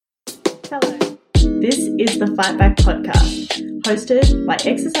Hello. This is the Fight Back podcast, hosted by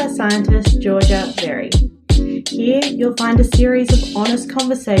exercise scientist Georgia Berry. Here you'll find a series of honest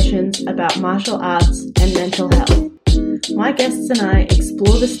conversations about martial arts and mental health. My guests and I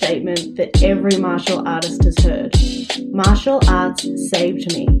explore the statement that every martial artist has heard. Martial arts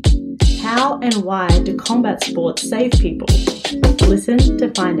saved me. How and why do combat sports save people? Listen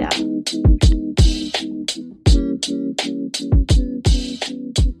to find out.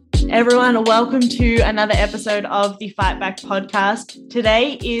 Everyone, welcome to another episode of the Fight Back podcast.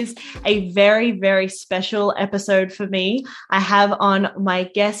 Today is a very, very special episode for me. I have on my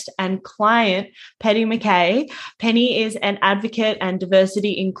guest and client, Penny Mckay. Penny is an advocate and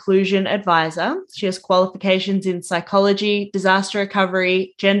diversity inclusion advisor. She has qualifications in psychology, disaster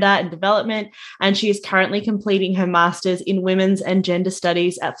recovery, gender and development, and she is currently completing her master's in women's and gender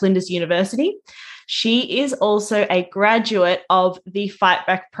studies at Flinders University. She is also a graduate of the Fight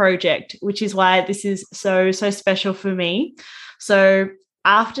Back project, which is why this is so special for me. So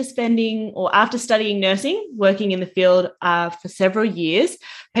after studying nursing, working in the field for several years,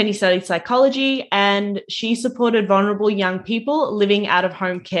 Penny studied psychology and she supported vulnerable young people living out of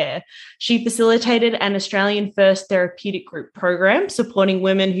home care. She facilitated an Australian first therapeutic group program supporting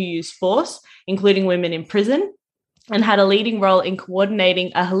women who use force, including women in prison, and had a leading role in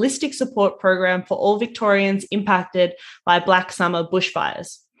coordinating a holistic support program for all Victorians impacted by Black Summer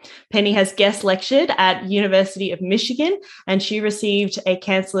bushfires. Penny has guest lectured at University of Michigan, and she received a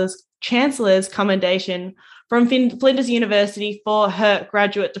Chancellor's Commendation from Flinders University for her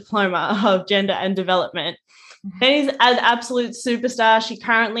graduate diploma of gender and development. Penny's an absolute superstar. She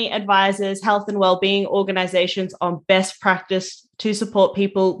currently advises health and wellbeing organizations on best practice to support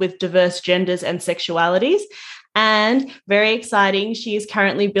people with diverse genders and sexualities. And very exciting, she is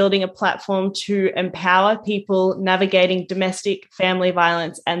currently building a platform to empower people navigating domestic, family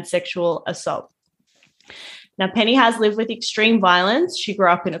violence and sexual assault. Now, Penny has lived with extreme violence. She grew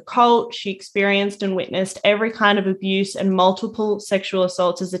up in a cult. She experienced and witnessed every kind of abuse and multiple sexual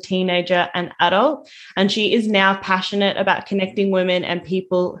assaults as a teenager and adult. And she is now passionate about connecting women and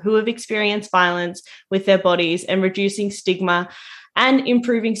people who have experienced violence with their bodies and reducing stigma and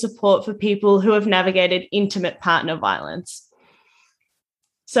improving support for people who have navigated intimate partner violence.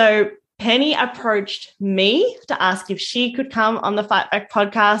 So Penny approached me to ask if she could come on the Fight Back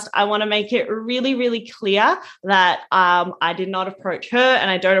podcast. I want to make it really, really clear that I did not approach her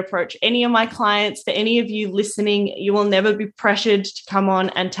and I don't approach any of my clients. For any of you listening, you will never be pressured to come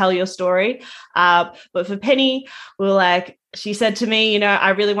on and tell your story. But for Penny, she said to me, I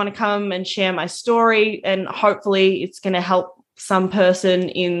really want to come and share my story and hopefully it's going to help some person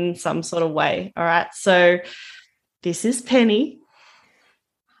in some sort of way. All right. So this is Penny.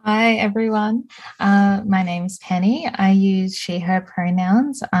 Hi, everyone. My name's Penny. I use she, her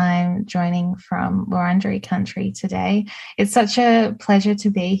pronouns. I'm joining from Wurundjeri country today. It's such a pleasure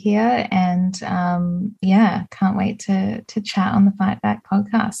to be here and can't wait to chat on the Fight Back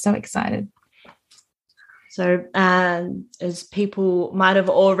podcast. So excited. So as people might have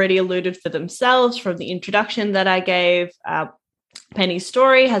already alluded for themselves from the introduction that I gave, Penny's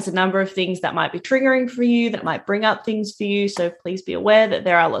story has a number of things that might be triggering for you, that might bring up things for you. So please be aware that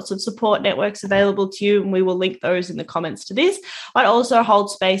there are lots of support networks available to you, and we will link those in the comments to this. But also hold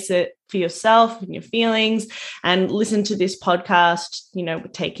space for yourself and your feelings and listen to this podcast,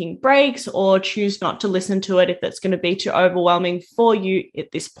 taking breaks, or choose not to listen to it if it's going to be too overwhelming for you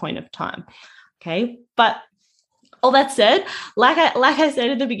at this point of time. Okay. But all that said, like I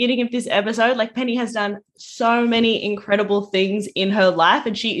said at the beginning of this episode, Penny has done so many incredible things in her life,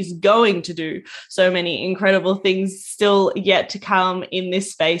 and she is going to do so many incredible things still yet to come in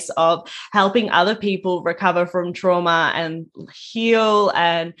this space of helping other people recover from trauma and heal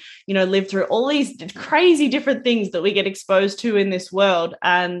and, live through all these crazy different things that we get exposed to in this world.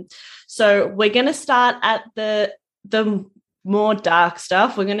 And so we're going to start at the more dark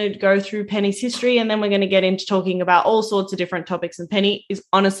stuff. We're going to go through Penny's history and then we're going to get into talking about all sorts of different topics. And Penny is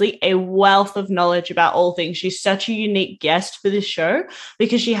honestly a wealth of knowledge about all things. She's such a unique guest for this show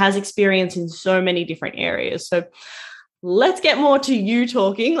because she has experience in so many different areas. So let's get more to you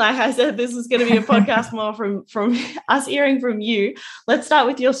talking. Like I said, this is going to be a podcast more from us hearing from you. Let's start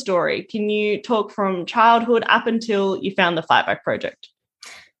with your story. Can you talk from childhood up until you found the Fight Back project?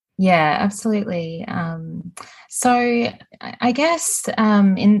 Yeah, absolutely. So I guess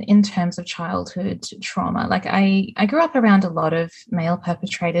in terms of childhood trauma, I grew up around a lot of male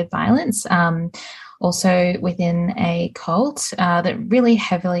perpetrated violence. also within a cult that really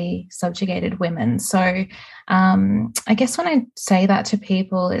heavily subjugated women. So I guess when I say that to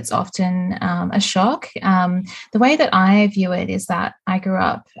people, it's often a shock. The way that I view it is that I grew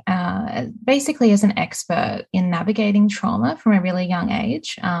up basically as an expert in navigating trauma from a really young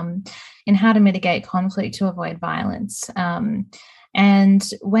age, in how to mitigate conflict to avoid violence. And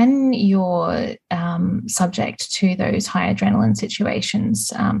when you're subject to those high adrenaline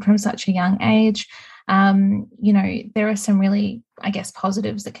situations from such a young age, there are some really, I guess,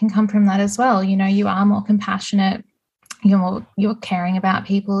 positives that can come from that as well. You are more compassionate, you're caring about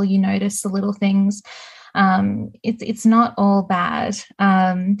people, you notice the little things. It's not all bad.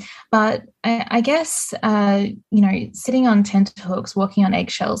 But I guess, sitting on tenterhooks, walking on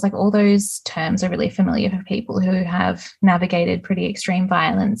eggshells, like all those terms are really familiar for people who have navigated pretty extreme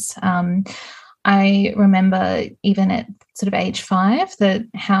violence. I remember even at sort of age 5 that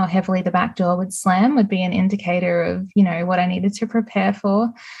how heavily the back door would slam would be an indicator of, what I needed to prepare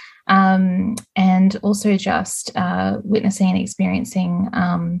for. And also just witnessing and experiencing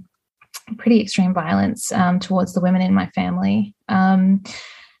pretty extreme violence towards the women in my family.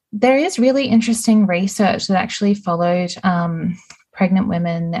 There is really interesting research that actually followed pregnant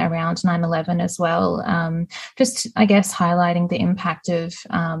women around 9/11 as well, just, I guess, highlighting the impact of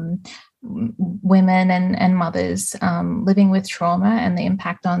women and mothers living with trauma and the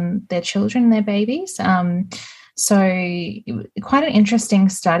impact on their children and their babies. So quite an interesting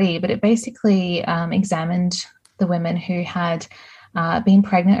study, but it basically examined the women who had been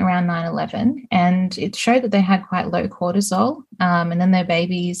pregnant around 9/11, and it showed that they had quite low cortisol, and then their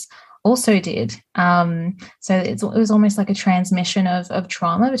babies also did. So it was almost like a transmission of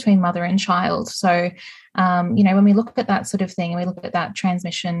trauma between mother and child. So, when we look at that sort of thing, and we look at that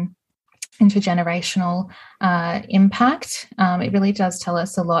transmission intergenerational impact, it really does tell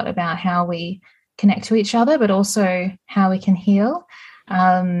us a lot about how we connect to each other, but also how we can heal.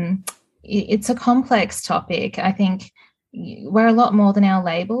 It's a complex topic. I think we're a lot more than our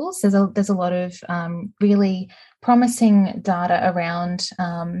labels. There's a lot of really promising data around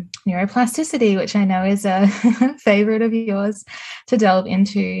neuroplasticity, which I know is a favorite of yours to delve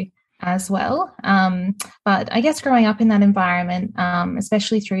into as well. But I guess growing up in that environment,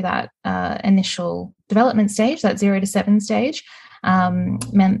 especially through that initial development stage, that 0 to 7 stage,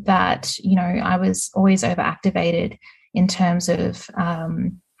 meant that, I was always overactivated in terms of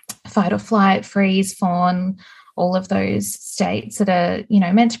fight or flight, freeze, fawn, all of those states that are,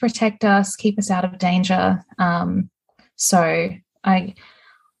 meant to protect us, keep us out of danger. So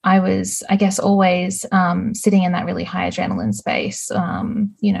I was, I guess, always sitting in that really high adrenaline space.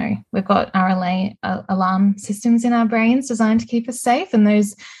 We've got our alarm systems in our brains designed to keep us safe, and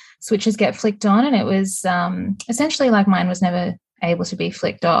those switches get flicked on, and it was essentially like mine was never able to be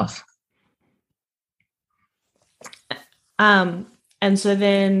flicked off. And so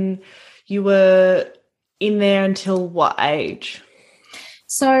then you were in there until what age?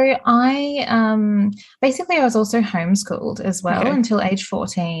 So I basically I was also homeschooled as well until age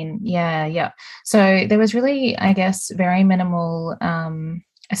 14. Yeah. So there was really, I guess, very minimal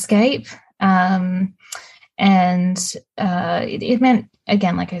escape. And it meant,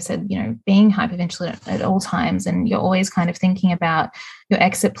 again, like I said, being hypervigilant at all times, and you're always kind of thinking about your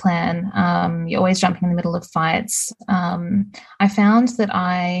exit plan. You're always jumping in the middle of fights. I found that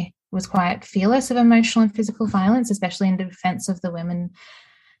I was quite fearless of emotional and physical violence, especially in defense of the women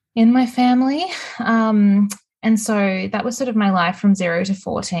in my family. And so that was sort of my life from 0 to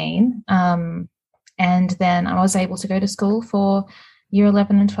 14. And then I was able to go to school for year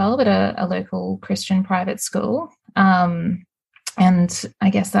 11 and 12 at a local Christian private school. And I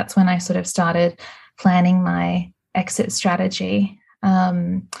guess that's when I sort of started planning my exit strategy.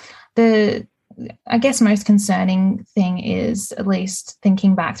 I guess most concerning thing is, at least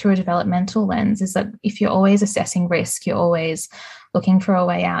thinking back through a developmental lens, is that if you're always assessing risk, you're always looking for a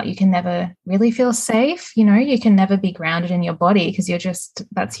way out, you can never really feel safe. You can never be grounded in your body, because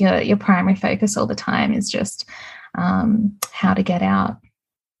that's your primary focus all the time, is just how to get out.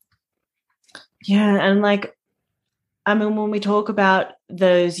 Yeah. And when we talk about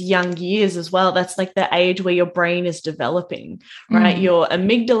those young years as well, that's like the age where your brain is developing, right? Your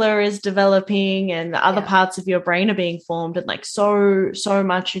amygdala is developing, and the other parts of your brain are being formed, and so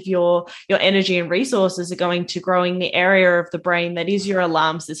much of your energy and resources are going to growing the area of the brain that is your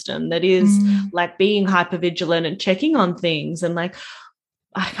alarm system, that is like being hypervigilant and checking on things. And I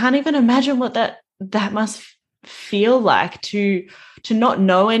can't even imagine what that must feel like to not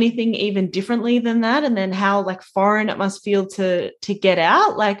know anything even differently than that, and then how foreign it must feel to get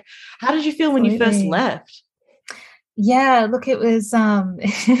out. How did you feel when you first left? Yeah, look, it was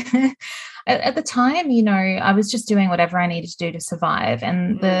at the time, you know, I was just doing whatever I needed to do to survive.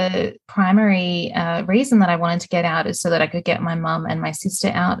 And the primary reason that I wanted to get out is so that I could get my mum and my sister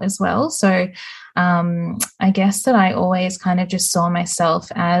out as well. So I guess that I always kind of just saw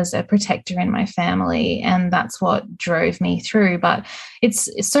myself as a protector in my family, and that's what drove me through. But it's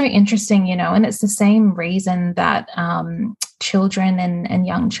so interesting, you know, and it's the same reason that children and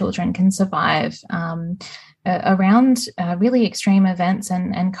young children can survive around really extreme events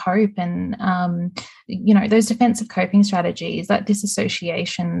and cope, and you know, those defensive coping strategies, that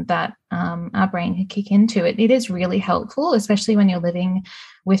disassociation that our brain can kick into. It is really helpful, especially when you're living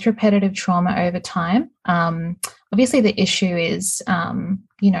with repetitive trauma over time. Obviously the issue is,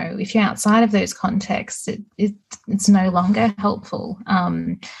 you know, if you're outside of those contexts, it's no longer helpful.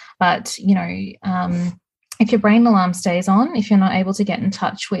 But you know, if your brain alarm stays on, if you're not able to get in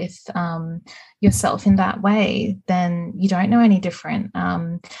touch with yourself in that way, then you don't know any different.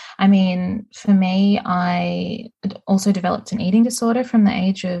 I mean, for me, I also developed an eating disorder from the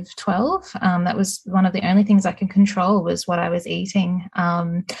age of 12. That was one of the only things I could control, was what I was eating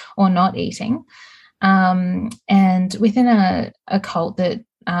or not eating. And within a cult that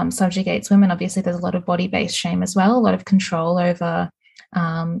subjugates women, obviously there's a lot of body-based shame as well, a lot of control over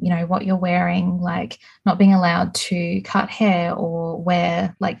you know, what you're wearing, like not being allowed to cut hair or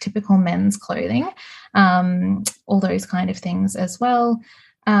wear like typical men's clothing, all those kind of things as well.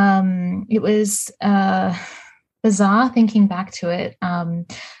 It was bizarre thinking back to it,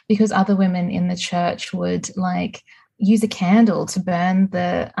 because other women in the church would like use a candle to burn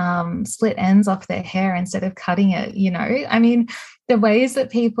the split ends off their hair instead of cutting it, you know. I mean, the ways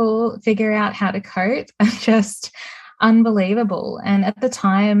that people figure out how to cope are just unbelievable. And at the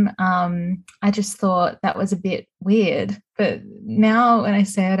time, I just thought that was a bit weird. But now when I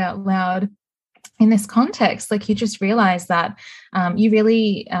say it out loud in this context, like, you just realize that you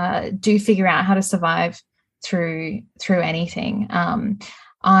really do figure out how to survive through anything.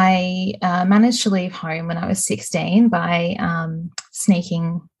 I managed to leave home when I was 16 by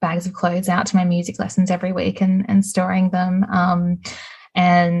sneaking bags of clothes out to my music lessons every week and storing them,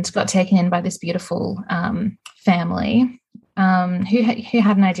 and got taken in by this beautiful family who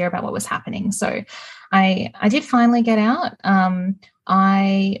had an idea about what was happening. So I did finally get out.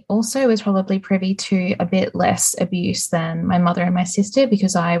 I also was probably privy to a bit less abuse than my mother and my sister,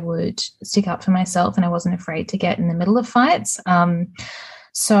 because I would stick up for myself and I wasn't afraid to get in the middle of fights.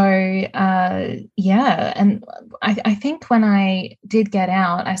 Yeah, and I think when I did get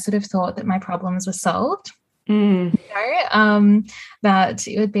out, I sort of thought that my problems were solved. You know, that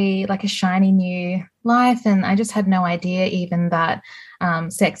it would be like a shiny new life, and I just had no idea even that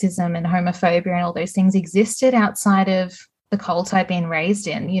sexism and homophobia and all those things existed outside of the cult I'd been raised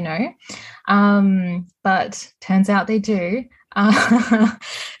in, you know. But turns out they do.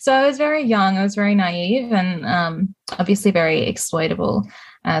 So I was very young, I was very naive, and obviously very exploitable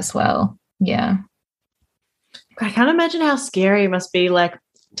as well. Yeah. I can't imagine how scary it must be, like,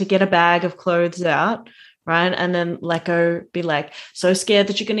 to get a bag of clothes out, right, and then let go, be like so scared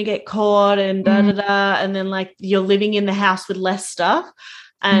that you're going to get caught and and then like you're living in the house with less stuff,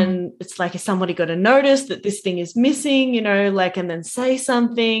 and it's like, is somebody going to notice that this thing is missing, you know, like, and then say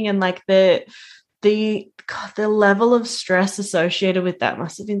something, and like the level of stress associated with that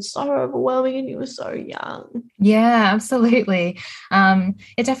must have been so overwhelming, and you were so young. Yeah, absolutely.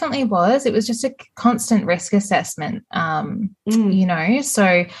 It definitely was. It was just a constant risk assessment, you know.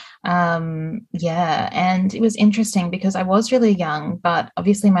 So, yeah, and it was interesting because I was really young, but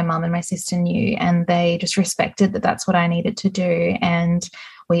obviously my mum and my sister knew, and they just respected that that's what I needed to do. And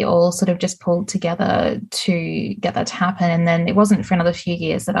we all sort of just pulled together to get that to happen. And then it wasn't for another few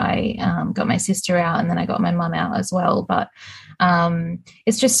years that I got my sister out, and then I got my mum out as well. But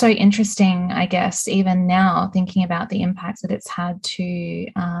it's just so interesting, I guess, even now thinking about the impact that it's had to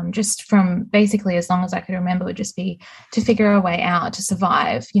just from basically as long as I could remember would just be to figure a way out to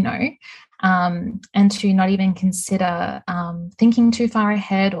survive, you know, and to not even consider thinking too far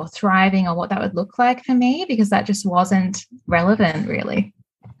ahead or thriving or what that would look like for me, because that just wasn't relevant really.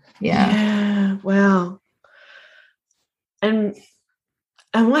 Yeah. Wow. And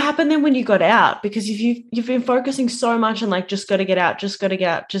what happened then when you got out? Because if you've been focusing so much on like, just got to get out, just got to get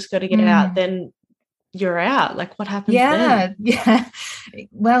out, just got to get out, then you're out. Like, what happens then? Yeah.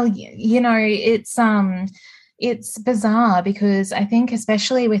 Well, you know, it's bizarre because I think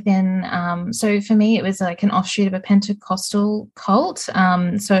especially within, so for me, it was like an offshoot of a Pentecostal cult.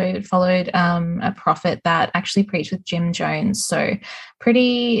 So it followed a prophet that actually preached with Jim Jones. So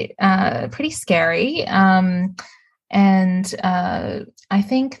pretty scary. And I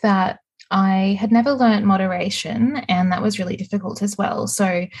think that I had never learned moderation, and that was really difficult as well.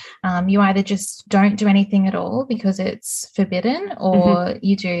 So you either just don't do anything at all because it's forbidden, or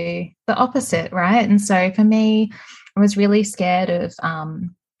you do the opposite, right? And so for me, I was really scared of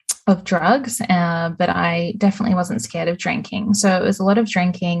drugs, but I definitely wasn't scared of drinking. So it was a lot of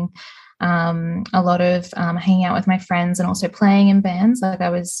drinking, a lot of hanging out with my friends, and also playing in bands. Like I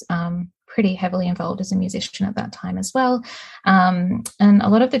was pretty heavily involved as a musician at that time as well. And a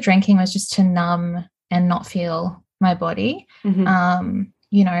lot of the drinking was just to numb and not feel my body.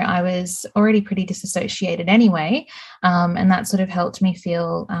 I was already pretty disassociated anyway. And that sort of helped me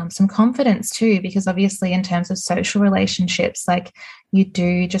feel some confidence too, because obviously in terms of social relationships, like you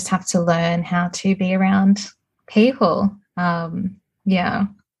do just have to learn how to be around people. Yeah.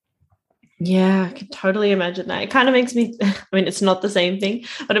 Yeah, I can totally imagine that. It kind of makes me, I mean, it's not the same thing,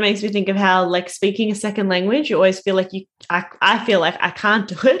 but it makes me think of how, like, speaking a second language, you always feel like I feel like I can't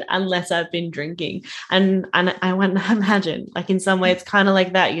do it unless I've been drinking. And I want to imagine, like, in some way, it's kind of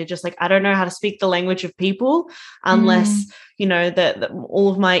like that. You're just like, I don't know how to speak the language of people unless, that all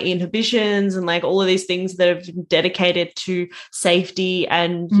of my inhibitions and like all of these things that have been dedicated to safety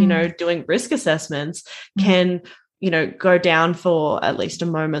and, doing risk assessments can go down for at least a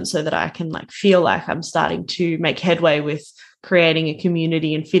moment so that I can like feel like I'm starting to make headway with creating a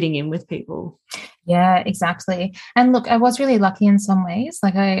community and fitting in with people. Yeah, exactly. And look, I was really lucky in some ways.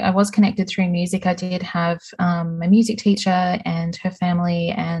 Like I was connected through music. I did have a music teacher and her family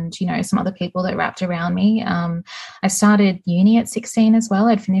and, some other people that wrapped around me. I started uni at 16 as well.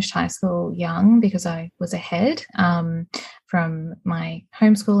 I'd finished high school young because I was ahead from my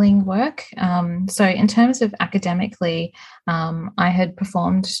homeschooling work. So in terms of academically, I had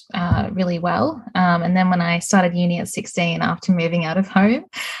performed really well. And then when I started uni at 16 after moving out of home,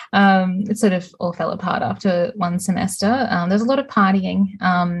 it sort of all fell apart after one semester. There's a lot of partying,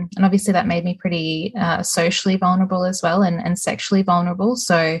 and obviously that made me pretty socially vulnerable as well, and sexually vulnerable.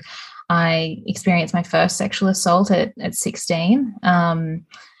 So I experienced my first sexual assault at 16,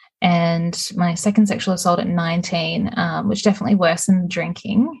 and my second sexual assault at 19, which definitely worsened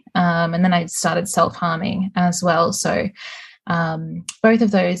drinking. And then I started self-harming as well. So both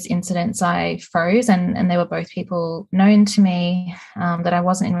of those incidents I froze, and they were both people known to me that I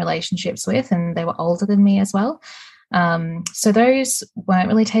wasn't in relationships with, and they were older than me as well. So those weren't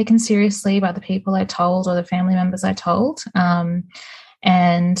really taken seriously by the people I told or the family members I told.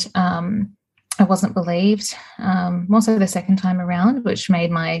 I wasn't believed, more so the second time around, which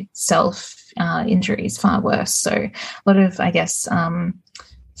made my injuries far worse. So a lot of, I guess,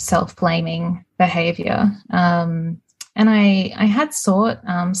 self-blaming behavior. And I had sought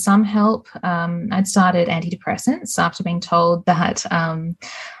some help. I'd started antidepressants after being told that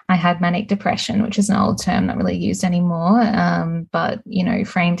I had manic depression, which is an old term not really used anymore, but,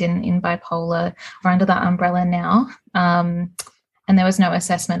 framed in bipolar or under that umbrella now. And there was no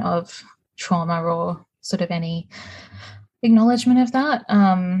assessment of trauma or sort of any acknowledgement of that.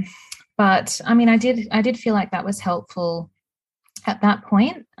 But, I mean, I did feel like that was helpful at that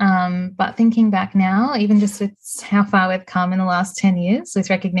point. But thinking back now, even just with how far we've come in the last 10 years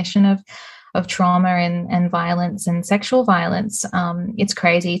with recognition of trauma and violence and sexual violence, it's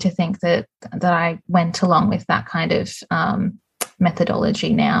crazy to think that I went along with that kind of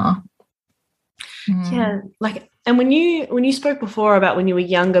methodology now. Yeah, and when you spoke before about when you were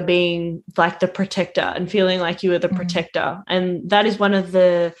younger being like the protector and feeling like you were the protector, and that is one of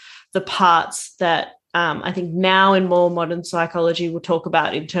the parts that I think now in more modern psychology we'll talk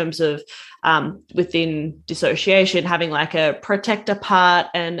about in terms of within dissociation having like a protector part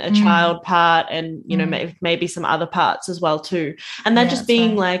and a child part, and maybe some other parts as well too, and that just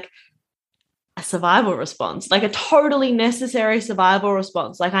being like a survival response, like a totally necessary survival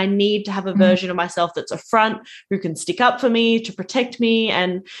response. Like I need to have a version of myself that's a front, who can stick up for me, to protect me.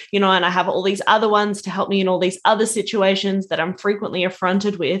 And, and I have all these other ones to help me in all these other situations that I'm frequently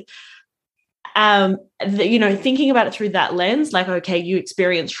affronted with. Thinking about it through that lens, like, okay, you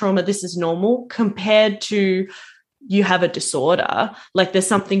experience trauma, this is normal, compared to you have a disorder, like there's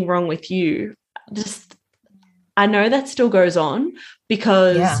something wrong with you. I know that still goes on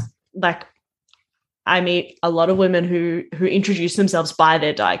because like I meet a lot of women who introduce themselves by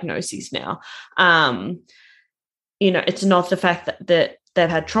their diagnoses now. It's not the fact that they've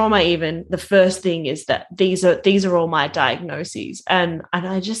had trauma. Even the first thing is that these are all my diagnoses, and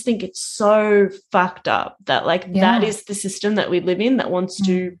I just think it's so fucked up that that is the system that we live in, that wants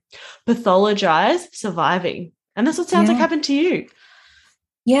to pathologize surviving, and that's what sounds like happened to you.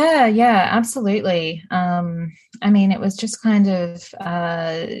 Yeah, absolutely. I mean, it was just kind of,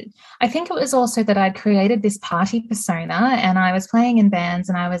 I think it was also that I'd created this party persona and I was playing in bands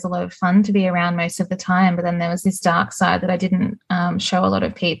and I was a lot of fun to be around most of the time. But then there was this dark side that I didn't show a lot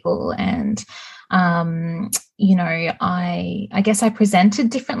of people. And, you know, I guess I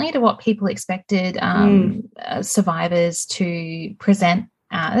presented differently to what people expected survivors to present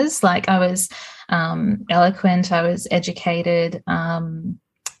as. Like I was eloquent, I was educated.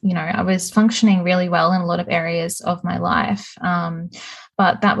 You know, I was functioning really well in a lot of areas of my life.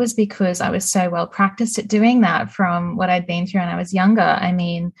 But that was because I was so well practiced at doing that from what I'd been through when I was younger. I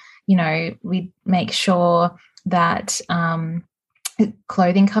mean, you know, we'd make sure that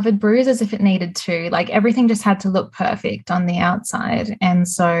clothing covered bruises if it needed to. Like everything just had to look perfect on the outside. And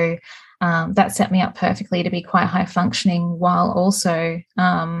so that set me up perfectly to be quite high functioning while also,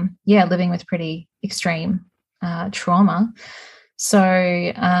 living with pretty extreme trauma. So,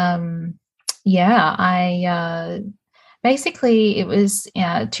 I basically it was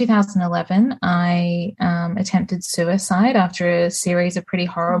 2011. I attempted suicide after a series of pretty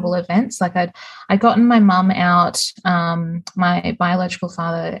horrible events. Like I'd gotten my mum out. My biological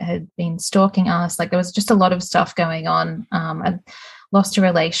father had been stalking us. Like there was just a lot of stuff going on. I'd lost a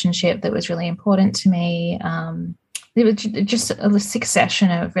relationship that was really important to me. It was just a succession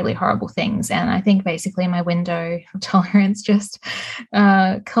of really horrible things. And I think basically my window of tolerance just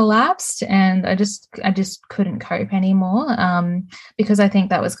collapsed and I just couldn't cope anymore because I think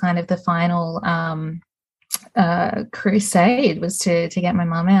that was kind of the final crusade was to get my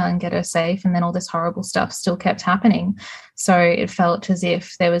mum out and get her safe. And then all this horrible stuff still kept happening. So it felt as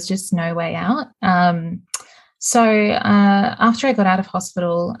if there was just no way out. So after I got out of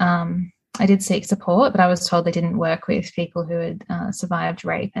hospital, I did seek support, but I was told they didn't work with people who had survived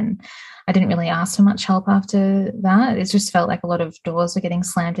rape. And I didn't really ask for much help after that. It just felt like a lot of doors were getting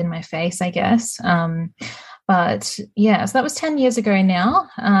slammed in my face, I guess. But yeah, so that was 10 years ago now.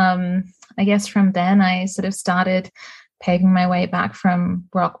 I guess from then I sort of started paving my way back from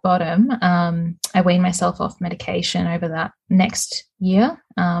rock bottom. I weaned myself off medication over that next year.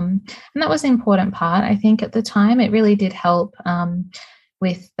 And that was an important part, I think, at the time. It really did help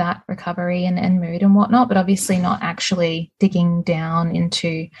with that recovery and mood and whatnot, but obviously not actually digging down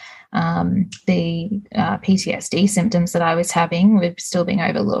into the PTSD symptoms that I was having were still being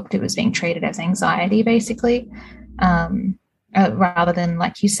overlooked. It was being treated as anxiety, basically, rather than,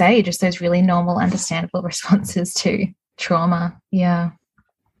 like you say, just those really normal, understandable responses to trauma. Yeah.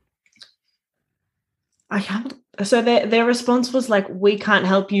 I can't. So their response was like, "We can't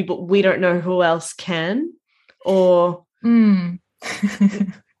help you, but we don't know who else can," or.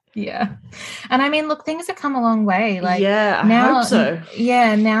 Yeah. And I mean, look, things have come a long way. Like I now, hope so.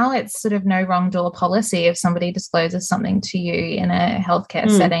 Yeah, now it's sort of no wrong door policy. If somebody discloses something to you in a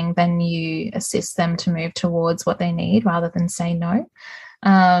healthcare setting, then you assist them to move towards what they need rather than say no.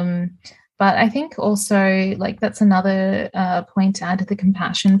 But I think also, like, that's another point to add to the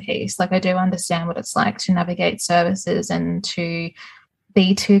compassion piece. Like, I do understand what it's like to navigate services and to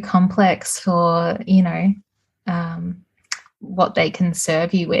be too complex for, you know, what they can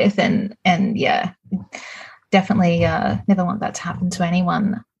serve you with. And yeah, definitely never want that to happen to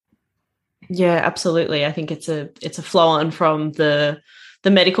anyone. Yeah, absolutely. I think it's a flow on from the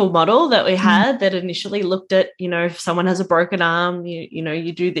medical model that we had that initially looked at, you know, if someone has a broken arm, you know,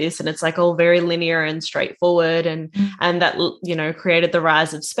 you do this, and it's like all very linear and straightforward, and that, you know, created the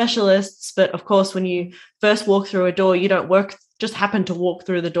rise of specialists. But of course, when you first walk through a door, you don't just happen to walk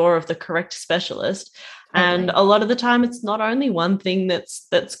through the door of the correct specialist. And a lot of the time it's not only one thing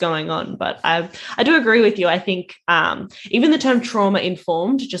that's going on. But I do agree with you. I think even the term trauma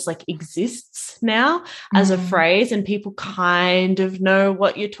informed just like exists now as a phrase, and people kind of know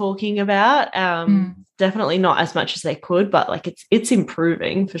what you're talking about. Definitely not as much as they could, but like it's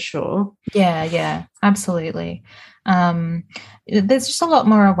improving for sure. Yeah, absolutely. There's just a lot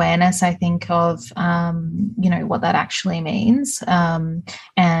more awareness, I think, of you know, what that actually means, and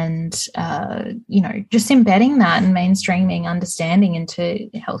you know, just embedding that and mainstreaming understanding into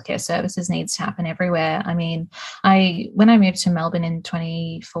healthcare services needs to happen everywhere. I mean, when I moved to Melbourne in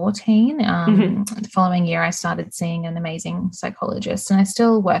 2014, the following year I started seeing an amazing psychologist, and I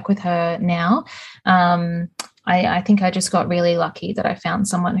still work with her now. I think I just got really lucky that I found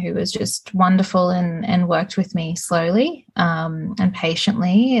someone who was just wonderful and worked with me slowly and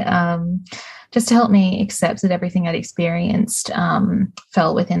patiently, just to help me accept that everything I'd experienced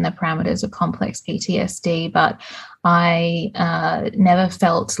fell within the parameters of complex PTSD. But I never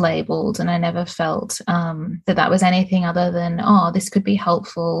felt labeled, and I never felt that was anything other than, oh, this could be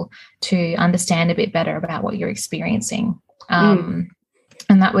helpful to understand a bit better about what you're experiencing.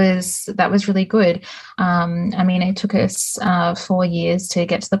 And that was really good. I mean, it took us 4 years to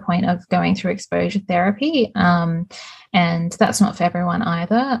get to the point of going through exposure therapy, and that's not for everyone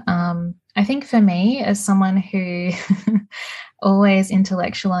either. I think for me, as someone who always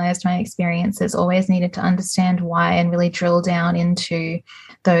intellectualized my experiences, always needed to understand why and really drill down into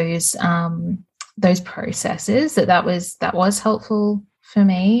those processes, that was helpful for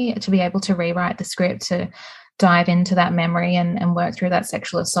me to be able to rewrite the script, to dive into that memory and work through that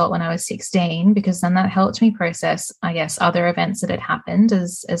sexual assault when I was 16, because then that helped me process, I guess, other events that had happened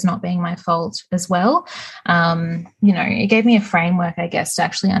as not being my fault as well. It gave me a framework, I guess, to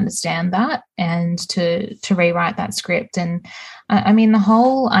actually understand that and to rewrite that script. And I mean, the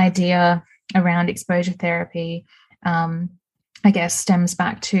whole idea around exposure therapy, I guess, stems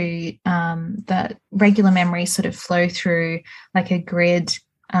back to that regular memories sort of flow through like a grid,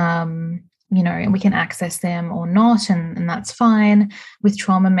 and we can access them or not, and that's fine. With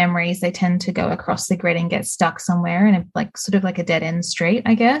trauma memories, they tend to go across the grid and get stuck somewhere in sort of like a dead end street,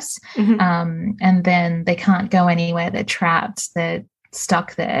 I guess. Mm-hmm. And then they can't go anywhere. They're trapped. They're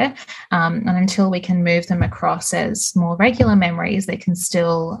stuck there. And until we can move them across as more regular memories, they can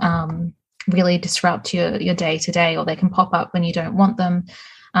still really disrupt your day to day, or they can pop up when you don't want them.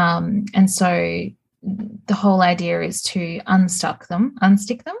 And so the whole idea is to unstick them.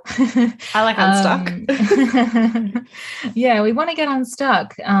 I like unstuck. Yeah, we want to get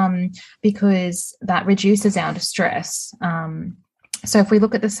unstuck because that reduces our distress. So if we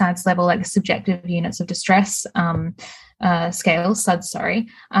look at the SADS level, like the subjective units of distress scales, SUDS,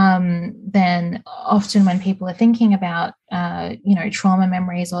 then often when people are thinking about, trauma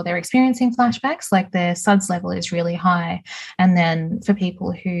memories or they're experiencing flashbacks, like their SUDS level is really high. And then for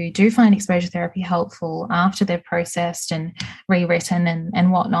people who do find exposure therapy helpful after they've processed and rewritten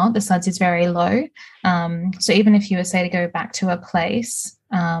and whatnot, the SUDS is very low. So even if you were, say, to go back to a place,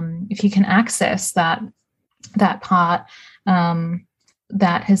 if you can access that part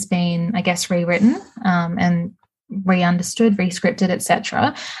that has been, I guess, rewritten and re-understood, re-scripted,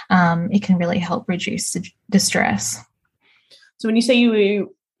 etc., it can really help reduce the distress. So when you say it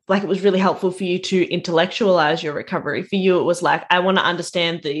was really helpful for you to intellectualize your recovery, for you it was like, I want to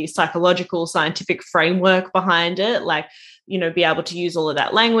understand the psychological, scientific framework behind it, be able to use all of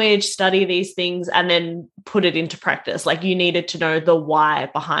that language, study these things, and then put it into practice. Like you needed to know the why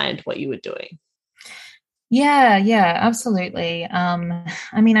behind what you were doing. Yeah, absolutely.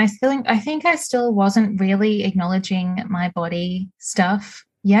 I mean, I think I still wasn't really acknowledging my body stuff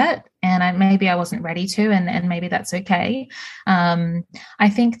yet, and maybe I wasn't ready to, and maybe that's okay. I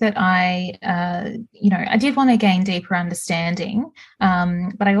think that I did want to gain deeper understanding,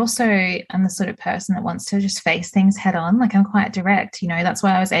 but I also am the sort of person that wants to just face things head on. Like I'm quite direct, that's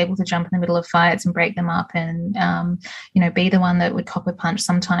why I was able to jump in the middle of fights and break them up and, be the one that would cop a punch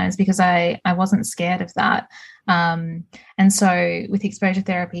sometimes, because I wasn't scared of that. And so with exposure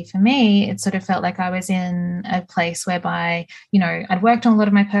therapy for me, it sort of felt like I was in a place whereby, I'd worked on a lot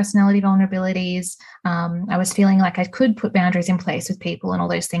of my personality vulnerabilities. I was feeling like I could put boundaries in place with people and all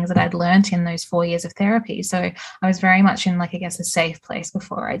those things that I'd learned in those 4 years of therapy. So I was very much in a safe place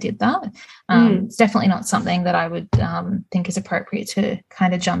before I did that. It's definitely not something that I would think is appropriate to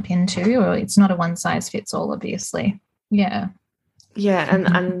kind of jump into, or it's not a one size fits all, obviously. Yeah. Yeah,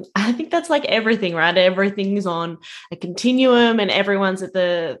 and I think that's like everything, right? Everything's on a continuum, and everyone's at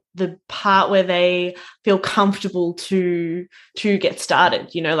the part where they feel comfortable to get started.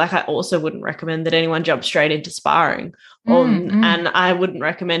 I also wouldn't recommend that anyone jump straight into sparring, and I wouldn't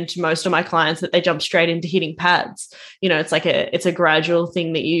recommend to most of my clients that they jump straight into hitting pads. It's a gradual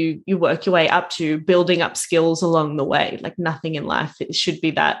thing that you work your way up to, building up skills along the way. Like nothing in life, it should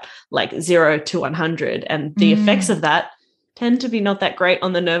be that 0 to 100, and the effects of that tend to be not that great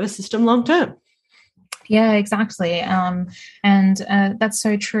on the nervous system long term. Yeah, exactly. And that's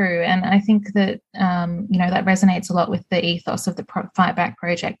so true. And I think that, that resonates a lot with the ethos of the Fight Back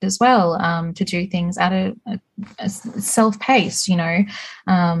project as well, to do things at a self-paced,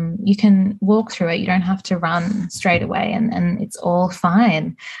 you can walk through it. You don't have to run straight away, and it's all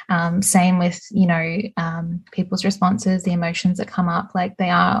fine. Same with, people's responses, the emotions that come up, they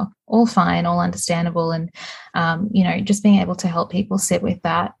are all fine, all understandable. And, just being able to help people sit with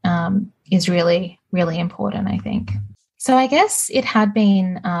that is really, really important, I think. So I guess it had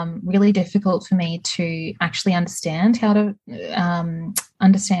been really difficult for me to actually understand how to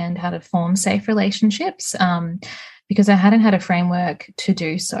form safe relationships, because I hadn't had a framework to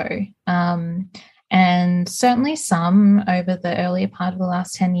do so. And certainly some over the earlier part of the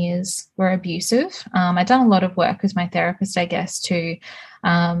last 10 years were abusive. I'd done a lot of work with my therapist, I guess, to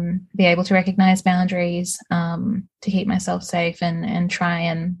be able to recognize boundaries, to keep myself safe, and try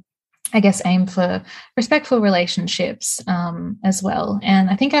and, I guess, aim for respectful relationships as well. And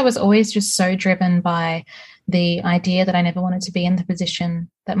I think I was always just so driven by the idea that I never wanted to be in the position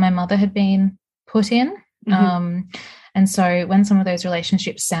that my mother had been put in. And so when some of those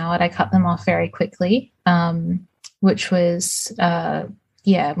relationships soured, I cut them off very quickly, which was,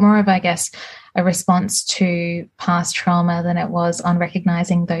 more of, I guess, a response to past trauma than it was on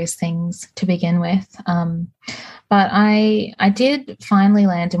recognizing those things to begin with. But I did finally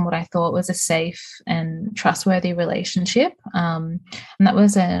land in what I thought was a safe and trustworthy relationship. And that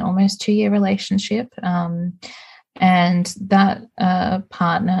was an almost 2-year relationship. And that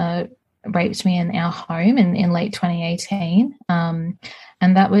partner raped me in our home in late 2018. And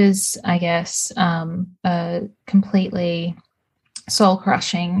that was, I guess, a completely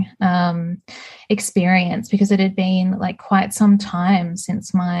soul-crushing experience, because it had been like quite some time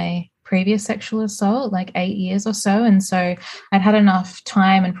since my previous sexual assault, like 8 years or so. And so I'd had enough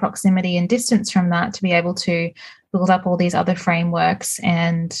time and proximity and distance from that to be able to build up all these other frameworks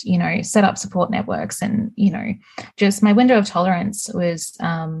and, set up support networks. And, just my window of tolerance was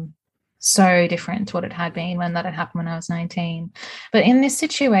so different to what it had been when that had happened when I was 19. But in this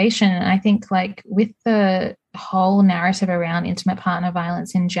situation, I think, like, with the whole narrative around intimate partner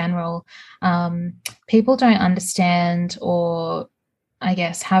violence in general, people don't understand, or I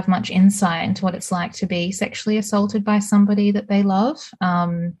guess have much insight into what it's like to be sexually assaulted by somebody that they love.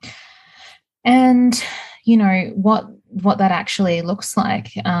 And, what that actually looks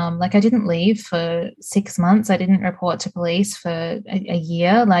like. Like, I didn't leave for 6 months. I didn't report to police for a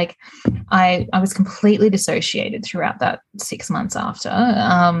year. Like, I was completely dissociated throughout that 6 months after.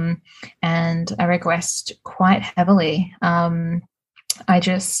 And I regressed quite heavily. And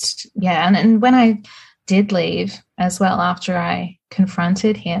when I did leave as well, after I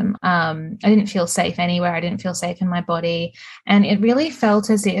confronted him, I didn't feel safe anywhere. I didn't feel safe in my body. And it really felt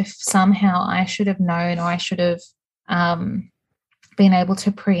as if somehow I should have known, or I should have been able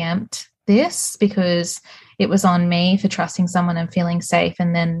to preempt this, because it was on me for trusting someone and feeling safe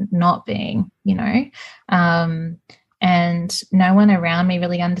and then not being, and no one around me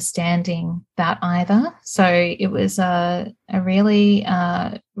really understanding that either. So it was a really,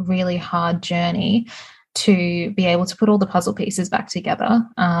 really hard journey to be able to put all the puzzle pieces back together.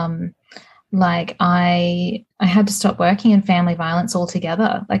 Like, I had to stop working in family violence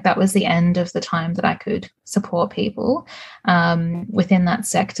altogether. Like, that was the end of the time that I could support people within that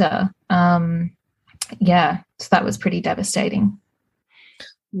sector. So that was pretty devastating.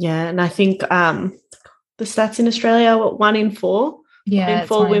 Yeah, and I think the stats in Australia, 1 in 4? Yeah, 1 in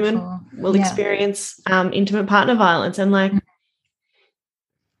 4 women will experience intimate partner violence. And, like,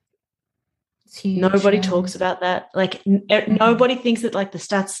 it's huge. Nobody talks about that. Like, nobody thinks that, like, the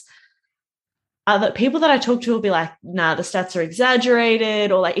stats... Other people that I talk to will be like, nah, the stats are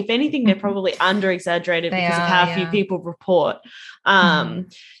exaggerated, or, like, if anything, they're probably under-exaggerated because of how few people report,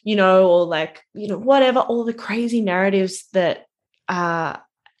 or, like, whatever, all the crazy narratives that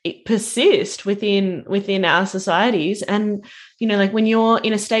it persist within our societies. And, like, when you're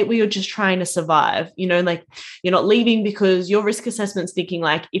in a state where you're just trying to survive, like, you're not leaving because your risk assessment's thinking,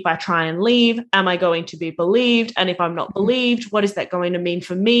 like, if I try and leave, am I going to be believed? And if I'm not believed, what is that going to mean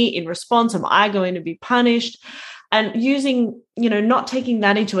for me in response? Am I going to be punished? And using, not taking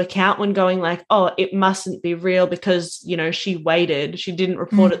that into account when going, like, oh, it mustn't be real because, she waited. She didn't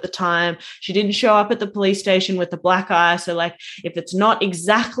report at the time. She didn't show up at the police station with the black eye. So, like, if it's not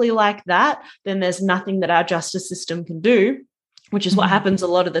exactly like that, then there's nothing that our justice system can do, which is what happens a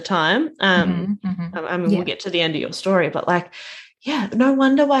lot of the time. We'll get to the end of your story, but, like, yeah, no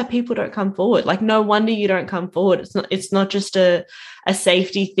wonder why people don't come forward. Like, no wonder you don't come forward. It's not just a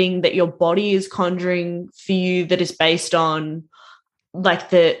safety thing that your body is conjuring for you that is based on,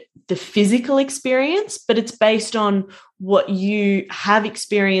 like, the physical experience, but it's based on what you have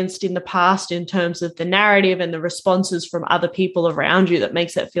experienced in the past in terms of the narrative and the responses from other people around you that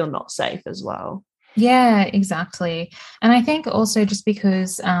makes it feel not safe as well. Yeah, exactly. And I think also just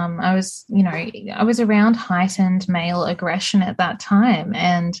because I was around heightened male aggression at that time,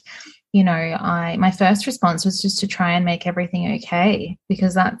 and my first response was just to try and make everything okay,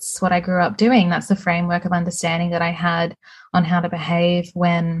 because that's what I grew up doing. That's the framework of understanding that I had on how to behave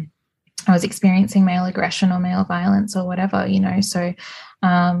when I was experiencing male aggression or male violence or whatever, So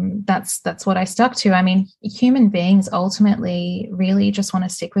that's what I stuck to. I mean, human beings ultimately really just want to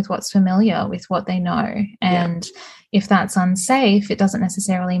stick with what's familiar, with what they know. And if that's unsafe, it doesn't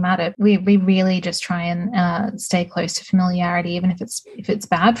necessarily matter. We really just try and stay close to familiarity, even if it's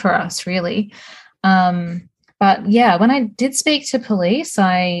bad for us, really. But yeah, when I did speak to police,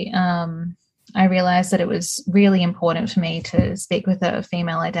 I realized that it was really important for me to speak with a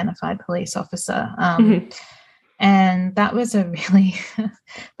female identified police officer. And that was a really,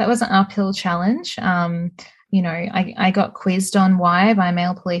 that was an uphill challenge. You know, I got quizzed on why by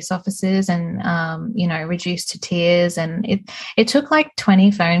male police officers and, you know, reduced to tears. And it took like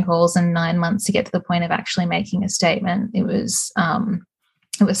 20 phone calls and 9 months to get to the point of actually making a statement. It was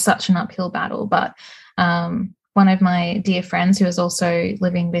such an uphill battle. But one of my dear friends who was also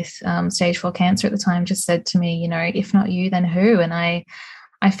living with stage 4 cancer at the time just said to me, you know, if not you, then who? And I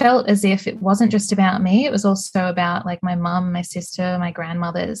felt as if it wasn't just about me. It was also about like my mum, my sister, my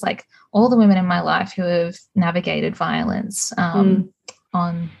grandmothers, like all the women in my life who have navigated violence on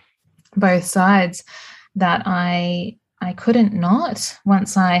both sides, that I couldn't not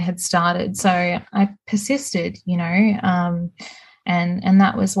once I had started. So I persisted, you know, and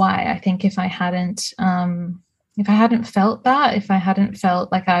that was why. I think if I hadn't felt that, if I hadn't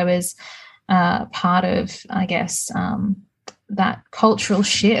felt like I was part of, I guess, that cultural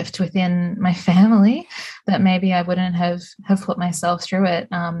shift within my family, that maybe I wouldn't have put myself through it.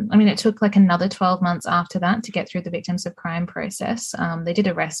 I mean, it took like another 12 months after that to get through the victims of crime process. They did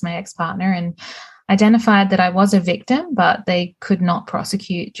arrest my ex-partner and identified that I was a victim, but they could not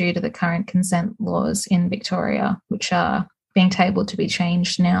prosecute due to the current consent laws in Victoria, which are being tabled to be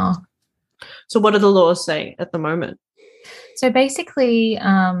changed now. So what do the laws say at the moment? So basically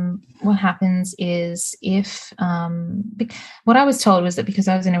what happens is if what I was told was that because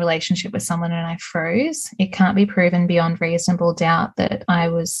I was in a relationship with someone and I froze, it can't be proven beyond reasonable doubt that I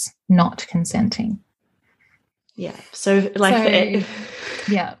was not consenting. Yeah. So like,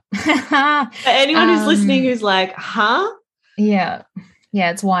 yeah. For anyone who's listening who's like, huh? Yeah. Yeah,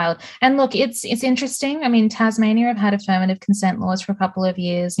 it's wild. And look, it's interesting. I mean, Tasmania have had affirmative consent laws for a couple of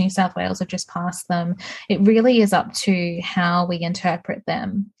years. New South Wales have just passed them. It really is up to how we interpret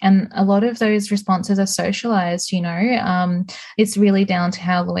them. And a lot of those responses are socialized, you know. It's really down to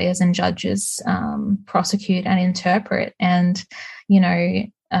how lawyers and judges prosecute and interpret. And, you know,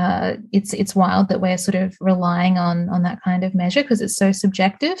 it's wild that we're sort of relying on that kind of measure because it's so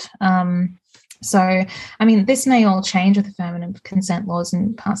subjective. So, I mean, this may all change with affirmative consent laws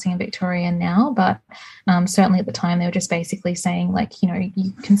and passing in Victoria now, but certainly at the time they were just basically saying, like, you know,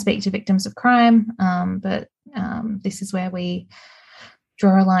 you can speak to victims of crime, but this is where we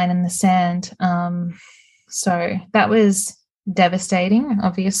draw a line in the sand. So that was devastating,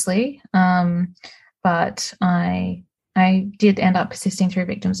 obviously, but I did end up persisting through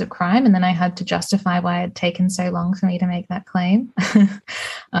victims of crime, and then I had to justify why it had taken so long for me to make that claim,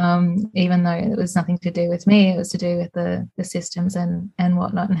 even though it was nothing to do with me. It was to do with the systems and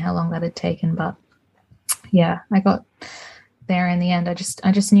whatnot and how long that had taken. But yeah, I got there in the end. I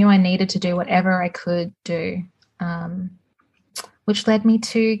just knew I needed to do whatever I could do, which led me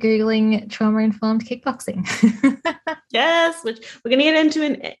to Googling trauma-informed kickboxing. Yes, which we're going to get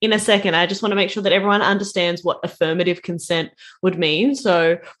into in a second. I just want to make sure that everyone understands what affirmative consent would mean.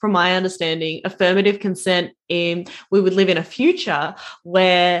 So from my understanding, affirmative consent, we would live in a future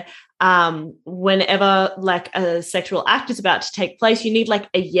where whenever like a sexual act is about to take place, you need like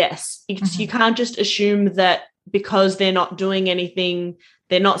a yes. You can't just assume that because they're not doing anything,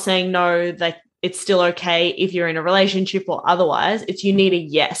 they're not saying no, like it's still okay if you're in a relationship or otherwise. It's you need a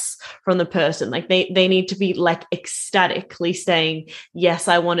yes from the person. Like they need to be like ecstatically saying, yes,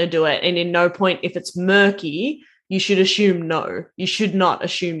 I want to do it. And in no point, if it's murky, you should assume no. You should not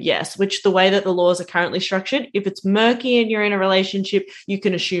assume yes, which the way that the laws are currently structured, if it's murky and you're in a relationship, you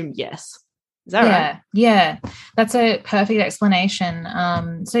can assume yes. Is that right? Yeah, that's a perfect explanation.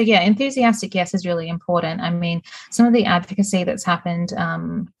 So yeah, enthusiastic yes is really important. I mean, some of the advocacy that's happened,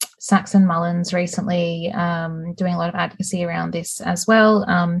 Saxon Mullins recently doing a lot of advocacy around this as well.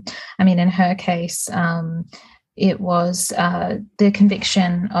 I mean, in her case, it was the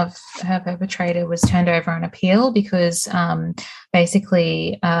conviction of her perpetrator was turned over on appeal because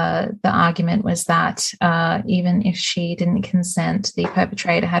basically the argument was that even if she didn't consent, the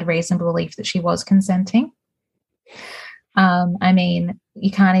perpetrator had reasonable belief that she was consenting. I mean, you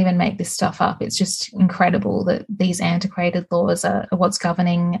can't even make this stuff up. It's just incredible that these antiquated laws are what's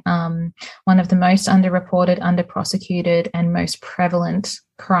governing one of the most underreported, underprosecuted, and most prevalent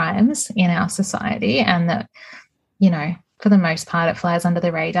crimes in our society, and that, you know, for the most part, it flies under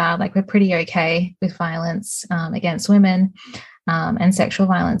the radar. Like, we're pretty okay with violence against women and sexual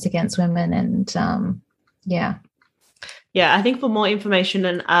violence against women. And yeah. Yeah, I think for more information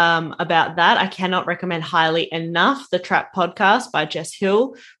about that, I cannot recommend highly enough the Trap podcast by Jess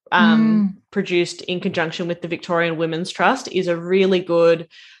Hill, produced in conjunction with the Victorian Women's Trust, is a really good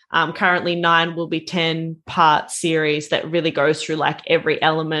Currently 9 will be 10-part series that really goes through like every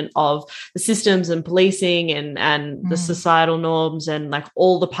element of the systems and policing and the societal norms and like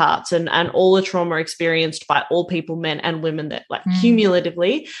all the parts and all the trauma experienced by all people, men and women, that like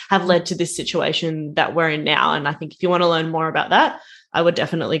cumulatively have led to this situation that we're in now. And I think if you want to learn more about that, I would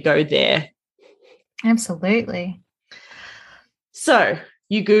definitely go there. Absolutely. So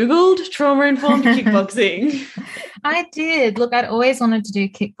you Googled trauma-informed kickboxing. I did. Look, I'd always wanted to do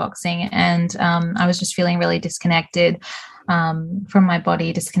kickboxing, and I was just feeling really disconnected from my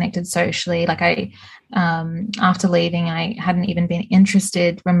body, disconnected socially. Like after leaving, I hadn't even been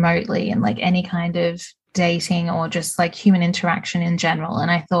interested remotely in like any kind of dating or just like human interaction in general.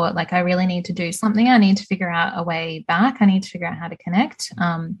 And I thought, like, I really need to do something. I need to figure out a way back. I need to figure out how to connect.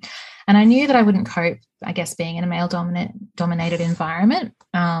 And I knew that I wouldn't cope, I guess, being in a male dominated environment.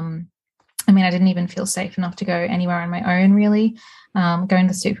 I mean, I didn't even feel safe enough to go anywhere on my own, really. Going to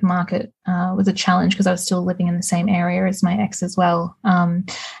the supermarket was a challenge because I was still living in the same area as my ex as well. And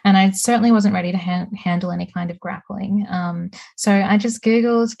I certainly wasn't ready to handle any kind of grappling. So I just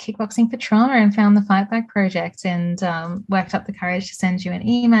Googled kickboxing for trauma and found the Fight Back project, and worked up the courage to send you an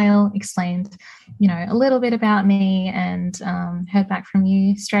email, explained, a little bit about me, and heard back from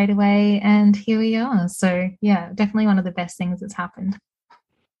you straight away. And here we are. So yeah, definitely one of the best things that's happened.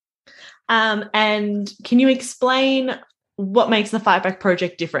 And can you explain what makes the Fight Back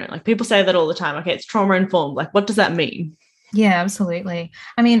project different? Like, people say that all the time. Okay, it's trauma informed. Like, what does that mean? Yeah, absolutely.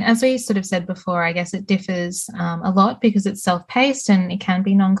 I mean, as we sort of said before, I guess it differs a lot because it's self-paced and it can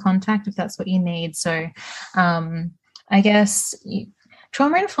be non-contact if that's what you need. So I guess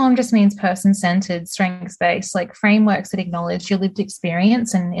trauma-informed just means person-centered, strengths-based, like frameworks that acknowledge your lived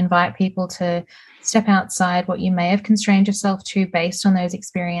experience and invite people to step outside what you may have constrained yourself to based on those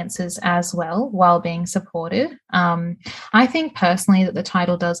experiences as well, while being supported. I think personally that the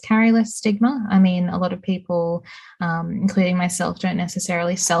title does carry less stigma. I mean, a lot of people, including myself, don't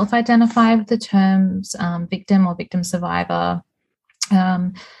necessarily self-identify with the terms victim or victim survivor,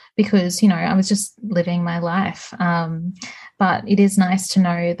 because, I was just living my life. But it is nice to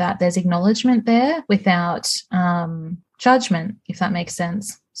know that there's acknowledgement there without judgment, if that makes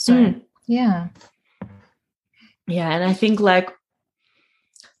sense. So, yeah. Yeah, and I think like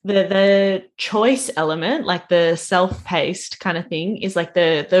the choice element, like the self-paced kind of thing, is like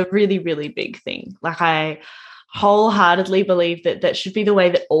the really, really big thing. Like, I wholeheartedly believe that should be the way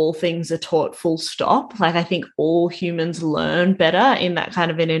that all things are taught, full stop. Like, I think all humans learn better in that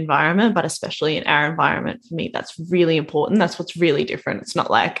kind of an environment, but especially in our environment, for me, that's really important. That's what's really different. It's not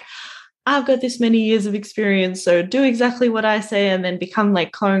like, I've got this many years of experience, so do exactly what I say and then become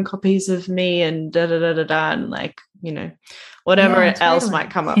like clone copies of me and da-da-da-da-da, and like, whatever else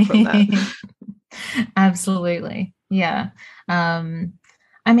might come up from that. Absolutely. Yeah.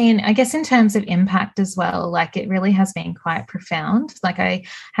 I mean, I guess in terms of impact as well, like, it really has been quite profound. Like, I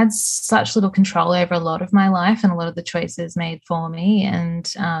had such little control over a lot of my life and a lot of the choices made for me.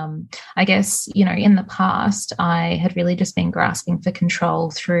 And I guess, in the past, I had really just been grasping for control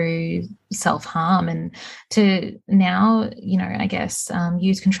through self-harm, and to now, I guess,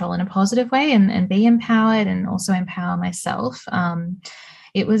 use control in a positive way and be empowered and also empower myself.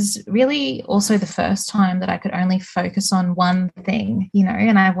 It was really also the first time that I could only focus on one thing,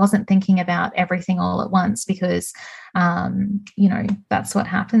 and I wasn't thinking about everything all at once because, that's what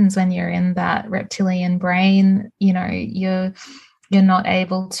happens when you're in that reptilian brain. You're not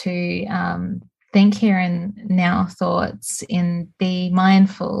able to think here and now thoughts and be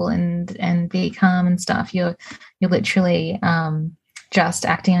mindful and be calm and stuff. You're literally just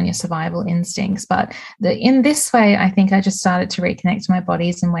acting on your survival instincts. But in this way, I think I just started to reconnect to my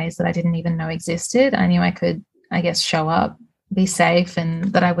bodies in ways that I didn't even know existed. I knew I could, I guess, show up, be safe,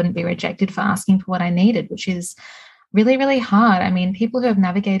 and that I wouldn't be rejected for asking for what I needed, which is really, really hard. I mean, people who have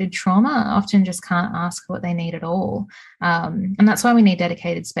navigated trauma often just can't ask for what they need at all. And that's why we need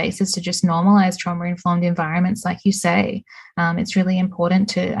dedicated spaces to just normalize trauma-informed environments, like you say. It's really important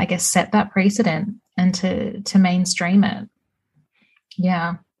to, I guess, set that precedent and to mainstream it.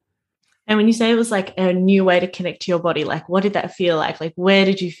 Yeah. And when you say it was like a new way to connect to your body, like, what did that feel like? Like, where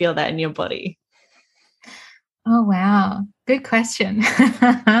did you feel that in your body? Oh, wow. Good question.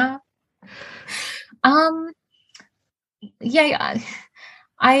 Yeah,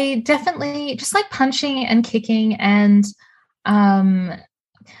 I definitely just like punching and kicking, and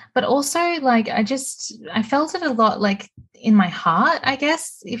but also like I felt it a lot like in my heart, I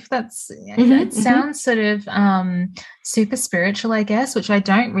guess, if that's, it sounds sort of super spiritual, I guess, which I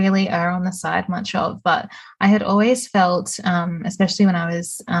don't really err on the side much of, but I had always felt, especially when I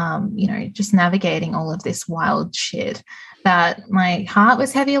was, just navigating all of this wild shit, that my heart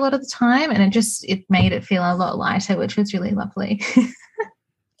was heavy a lot of the time, and it made it feel a lot lighter, which was really lovely.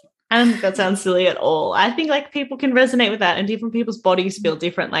 I don't think that sounds silly at all. I think like people can resonate with that, and different people's bodies feel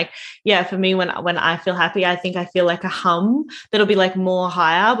different. Like, yeah, for me, when I feel happy, I think I feel like a hum that'll be like more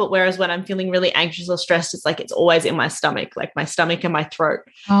higher. But whereas when I'm feeling really anxious or stressed, it's like it's always in my stomach, like my stomach and my throat.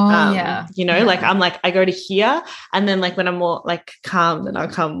 Yeah. Like I'm like, I go to here, and then like when I'm more like calm, then I'll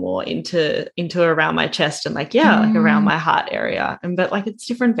come more into around my chest and like, like around my heart area. But like it's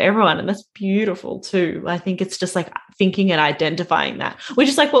different for everyone, and that's beautiful too. I think it's just like thinking and identifying that, which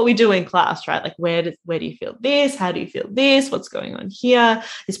is like what we do in class, right? Like where do you feel this? How do you feel this? What's going on here?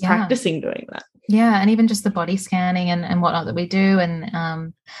 Is practicing doing that. Yeah, and even just the body scanning and whatnot that we do,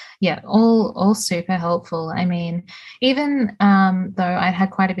 and all super helpful. I mean, even though I'd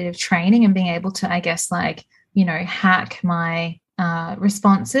had quite a bit of training and being able to, I guess, like, hack my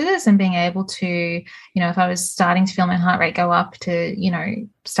responses and being able to, if I was starting to feel my heart rate go up, to,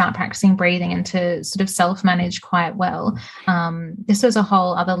 start practicing breathing and to sort of self-manage quite well. This was a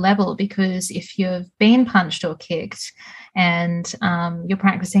whole other level, because if you've been punched or kicked and you're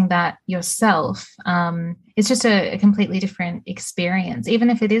practicing that yourself, it's just a completely different experience, even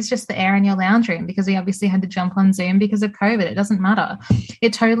if it is just the air in your lounge room, because we obviously had to jump on Zoom because of COVID. It doesn't matter.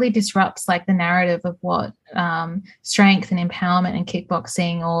 It totally disrupts like the narrative of what strength and empowerment and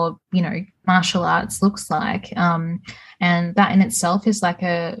kickboxing or, martial arts looks like. And that in itself is like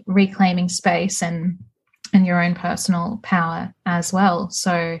a reclaiming space and your own personal power as well.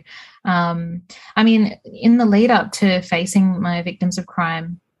 So, I mean, in the lead up to facing my victims of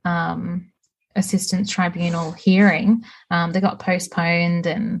crime assistance tribunal hearing, they got postponed,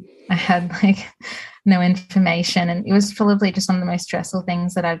 and I had like no information, and it was probably just one of the most stressful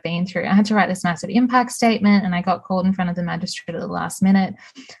things that I've been through. I had to write this massive impact statement, and I got called in front of the magistrate at the last minute.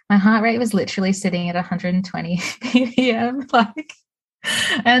 My heart rate was literally sitting at 120 ppm,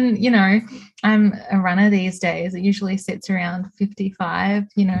 and I'm a runner these days. It usually sits around 55,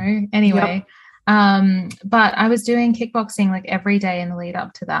 anyway. Yep. But I was doing kickboxing like every day in the lead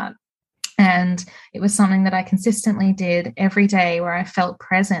up to that. And it was something that I consistently did every day, where I felt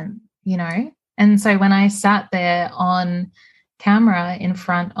present, And so when I sat there on camera in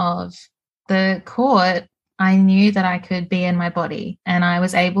front of the court, I knew that I could be in my body, and I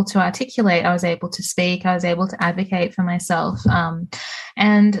was able to articulate, I was able to speak, I was able to advocate for myself.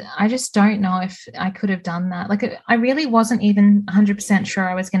 And I just don't know if I could have done that. Like, I really wasn't even 100% sure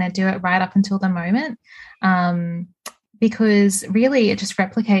I was going to do it right up until the moment. Because really it just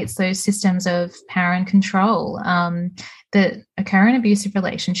replicates those systems of power and control that occur in abusive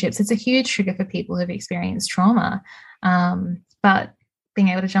relationships. It's a huge trigger for people who've experienced trauma. But being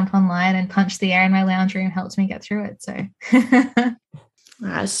able to jump online and punch the air in my lounge room helped me get through it.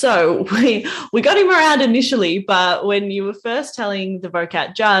 So we got him around initially, but when you were first telling the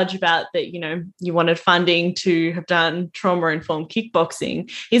VOCAT judge about that, you wanted funding to have done trauma-informed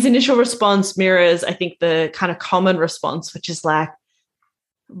kickboxing, his initial response mirrors, I think, the kind of common response, which is like,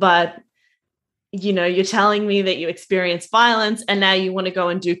 but, you're telling me that you experienced violence and now you want to go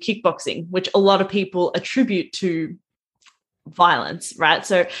and do kickboxing, which a lot of people attribute to violence, right?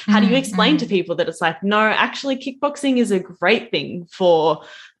 So how do you explain to people that it's like, no, actually kickboxing is a great thing for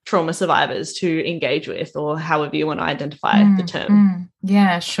trauma survivors to engage with, or however you want to identify the term?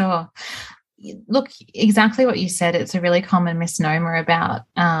 Yeah, sure. Look, exactly what you said. It's a really common misnomer about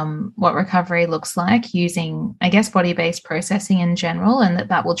what recovery looks like using, I guess, body-based processing in general, and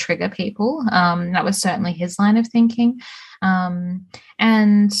that will trigger people. That was certainly his line of thinking.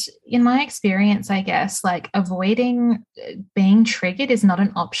 And in my experience, I guess, like, avoiding being triggered is not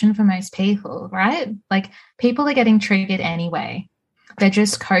an option for most people, right? Like, people are getting triggered anyway. They're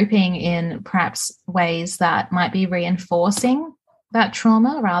just coping in perhaps ways that might be reinforcing that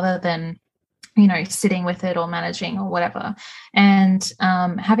trauma rather than, sitting with it or managing or whatever. And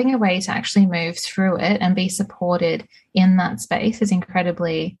having a way to actually move through it and be supported in that space is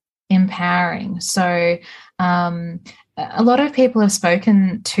incredibly empowering. So a lot of people have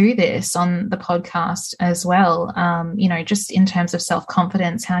spoken to this on the podcast as well, just in terms of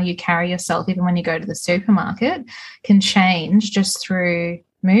self-confidence, how you carry yourself even when you go to the supermarket can change just through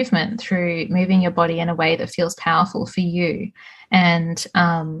movement, through moving your body in a way that feels powerful for you. And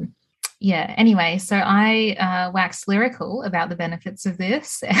yeah, anyway, so I waxed lyrical about the benefits of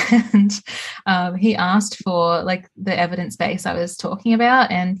this, and he asked for like the evidence base I was talking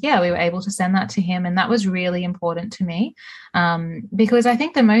about, and yeah, we were able to send that to him, and that was really important to me, because I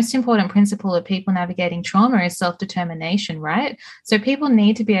think the most important principle of people navigating trauma is self-determination, right? So people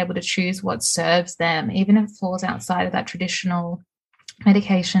need to be able to choose what serves them, even if it falls outside of that traditional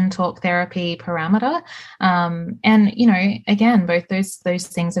medication, talk therapy parameter. And, you know, again, both those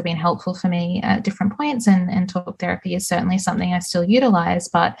things have been helpful for me at different points, and talk therapy is certainly something I still utilize,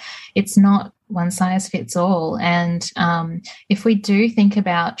 but it's not one size fits all. And if we do think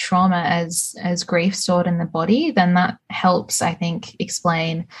about trauma as grief stored in the body, then that helps, I think,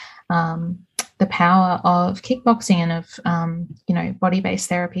 explain the power of kickboxing and of, you know, body-based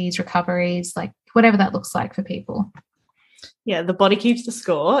therapies, recoveries, like whatever that looks like for people. Yeah, the body keeps the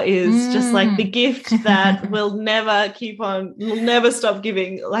score is just like the gift that will never stop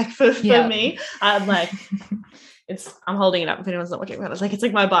giving. Like for me, I'm like, I'm holding it up if anyone's not watching. It's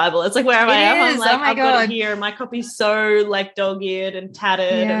like my Bible. It's like wherever I am, I'm like, I've got it here. My copy's so like dog-eared and tattered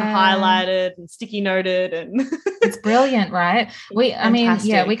and highlighted and sticky noted, and it's brilliant, right? We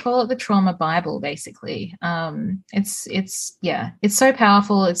call it the trauma Bible, basically. It's so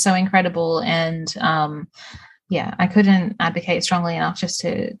powerful, it's so incredible, and yeah, I couldn't advocate strongly enough just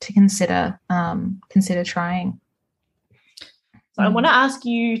to consider trying. So I want to ask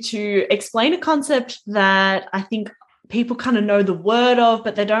you to explain a concept that I think people kind of know the word of,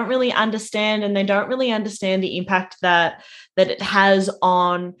 but they don't really understand, and they don't really understand the impact that it has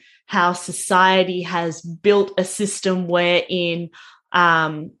on how society has built a system wherein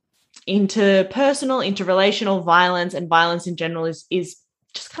interrelational violence and violence in general is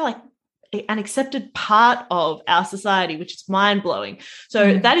just kind of like an accepted part of our society, which is mind-blowing.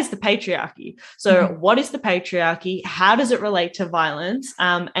 So that is the patriarchy. So what is the patriarchy? How does it relate to violence?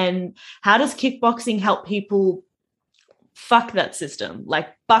 And how does kickboxing help people fuck that system, like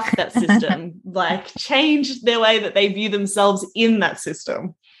buck that system, like change their way that they view themselves in that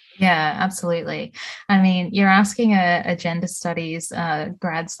system? Yeah, absolutely. I mean, you're asking a gender studies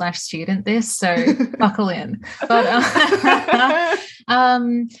grad/student this, so buckle in. But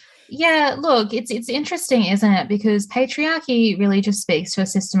yeah, look, it's interesting, isn't it? Because patriarchy really just speaks to a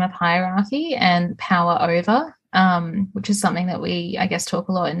system of hierarchy and power over, which is something that we, I guess, talk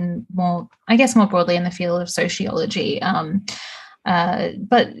a lot in more broadly in the field of sociology.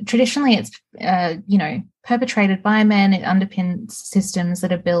 But traditionally, it's perpetrated by men. It underpins systems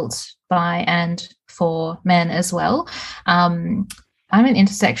that are built by and for men as well. I'm an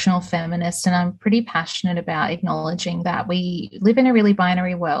intersectional feminist, and I'm pretty passionate about acknowledging that we live in a really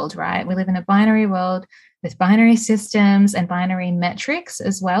binary world, right? We live in a binary world with binary systems and binary metrics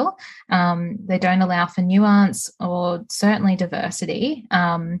as well. They don't allow for nuance or certainly diversity.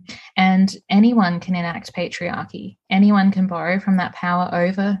 And anyone can enact patriarchy. Anyone can borrow from that power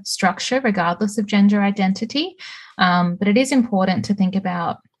over structure, regardless of gender identity. But it is important to think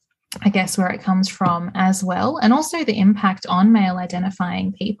about, I guess, where it comes from as well, and also the impact on male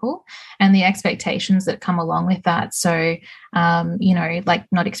identifying people and the expectations that come along with that. So, like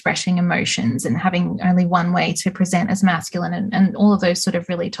not expressing emotions and having only one way to present as masculine, and all of those sort of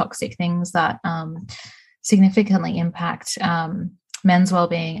really toxic things that significantly impact men's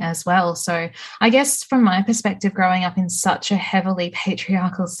well-being as well. So I guess from my perspective, growing up in such a heavily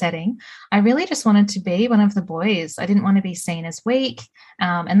patriarchal setting, I really just wanted to be one of the boys. I didn't want to be seen as weak.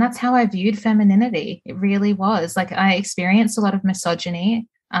 And that's how I viewed femininity. It really was. Like, I experienced a lot of misogyny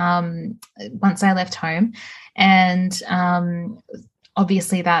once I left home. And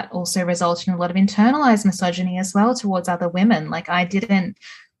obviously that also resulted in a lot of internalized misogyny as well towards other women. Like, I didn't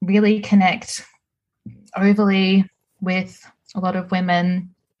really connect overly with a lot of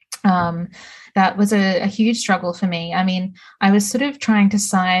women. That was a huge struggle for me. I mean, I was sort of trying to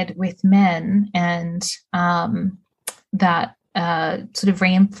side with men, and that sort of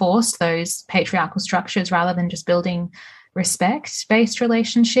reinforced those patriarchal structures rather than just building respect-based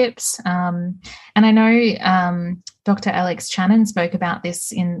relationships. And I know Dr. Alex Channon spoke about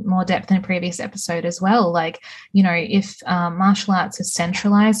this in more depth in a previous episode as well. Like, if martial arts is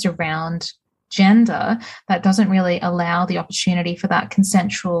centralized around gender, that doesn't really allow the opportunity for that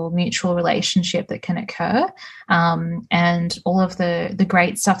consensual mutual relationship that can occur, and all of the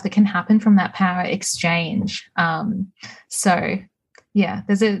great stuff that can happen from that power exchange. So yeah,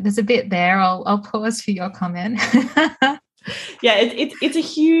 there's a bit there. I'll pause for your comment. Yeah, it's a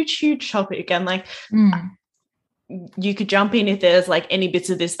huge topic, and like you could jump in if there's like any bits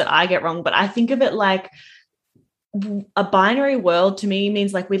of this that I get wrong, but I think of it like a binary world to me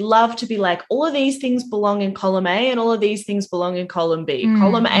means like we love to be like, all of these things belong in column A and all of these things belong in column B.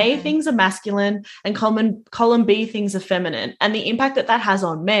 Column A things are masculine and column B things are feminine. And the impact that has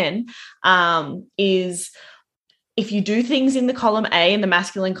on men is, if you do things in the column A, in the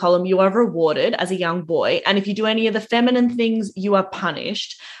masculine column, you are rewarded as a young boy. And if you do any of the feminine things, you are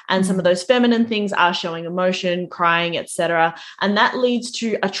punished. And some of those feminine things are showing emotion, crying, etc. And that leads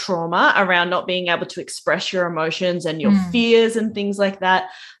to a trauma around not being able to express your emotions and your fears and things like that.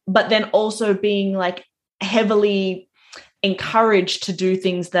 But then also being like heavily encouraged to do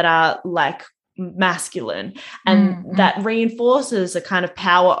things that are like masculine, and that reinforces a kind of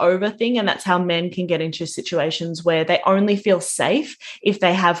power over thing. And that's how men can get into situations where they only feel safe if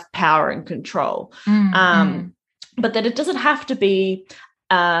they have power and control. But that it doesn't have to be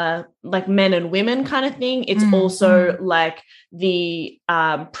like men and women kind of thing. It's also like the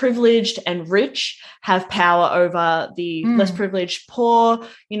privileged and rich have power over the less privileged poor,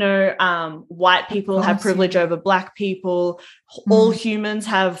 you know, white people have privilege over black people. All humans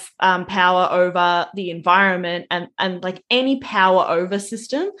have power over the environment, and like any power over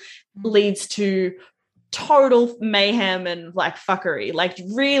system leads to total mayhem and like fuckery. Like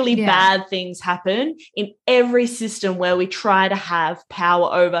really bad things happen in every system where we try to have power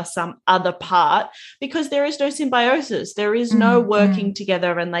over some other part, because there is no symbiosis, there is no working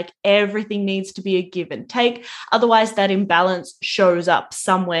together, and like everything needs to be a give and take. Otherwise that imbalance shows up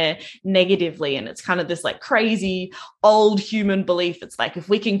somewhere negatively, and it's kind of this like crazy old human belief. It's like, if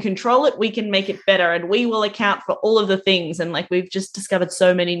we can control it, we can make it better, and we will account for all of the things. And like we've just discovered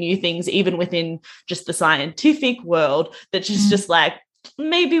so many new things even within just the scientific world that just like,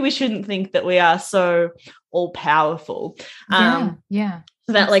 maybe we shouldn't think that we are so all powerful.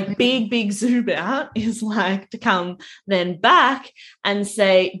 So that like big zoom out is like to come then back and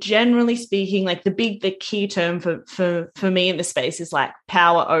say, generally speaking, like the key term for me in the space is like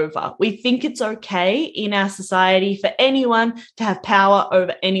power over. We think it's okay in our society for anyone to have power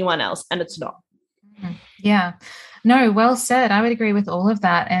over anyone else, and it's not. Yeah. No, well said. I would agree with all of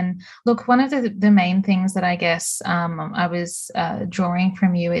that. And look, one of the main things that I guess I was drawing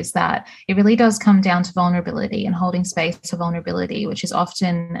from you is that it really does come down to vulnerability and holding space for vulnerability, which is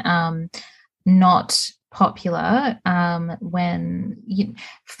often not popular for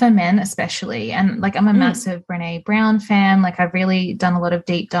men especially. And like, I'm a massive Brene Brown fan. Like, I've really done a lot of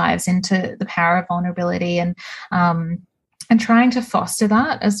deep dives into the power of vulnerability and trying to foster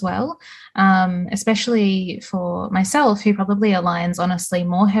that as well, especially for myself, who probably aligns honestly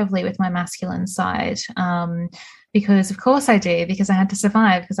more heavily with my masculine side, because of course I do, because I had to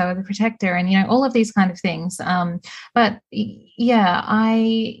survive, because I was a protector, and, you know, all of these kind of things. But yeah,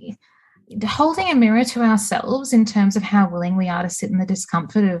 holding a mirror to ourselves in terms of how willing we are to sit in the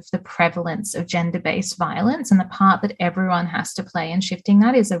discomfort of the prevalence of gender-based violence and the part that everyone has to play in shifting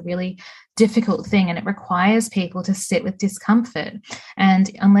that is a really difficult thing, and it requires people to sit with discomfort.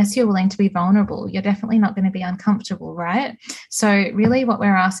 And unless you're willing to be vulnerable, you're definitely not going to be uncomfortable, right? So really what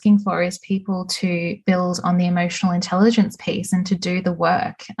we're asking for is people to build on the emotional intelligence piece and to do the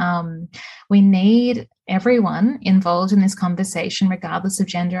work. We need everyone involved in this conversation, regardless of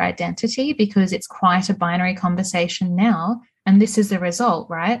gender identity, because it's quite a binary conversation now. And this is the result,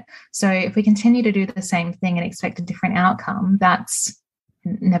 right? So if we continue to do the same thing and expect a different outcome, that's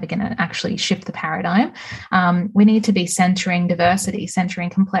never going to actually shift the paradigm. We need to be centering diversity,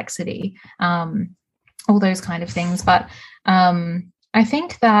 centering complexity, all those kind of things. But I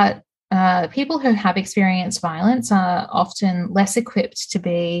think that people who have experienced violence are often less equipped to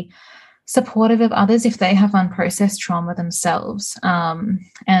be supportive of others if they have unprocessed trauma themselves.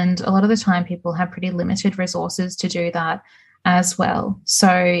 And a lot of the time people have pretty limited resources to do that as well.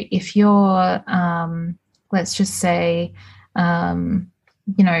 So if you're, let's just say,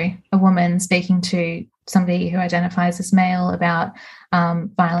 you know, a woman speaking to somebody who identifies as male about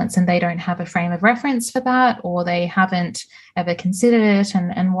violence, and they don't have a frame of reference for that, or they haven't ever considered it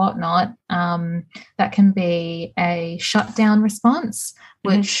and whatnot, that can be a shutdown response,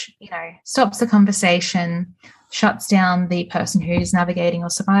 which, you know, stops the conversation, shuts down the person who's navigating or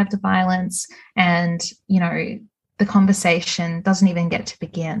survived the violence, and, you know, the conversation doesn't even get to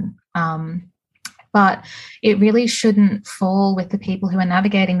begin. But it really shouldn't fall with the people who are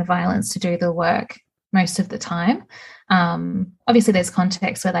navigating the violence to do the work most of the time. Obviously, there's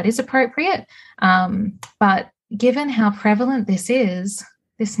contexts where that is appropriate, but given how prevalent this is,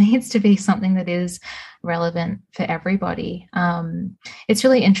 this needs to be something that is relevant for everybody. It's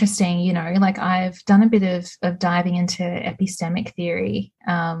really interesting, you know, like I've done a bit of diving into epistemic theory,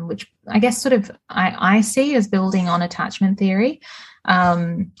 which I guess sort of I see as building on attachment theory.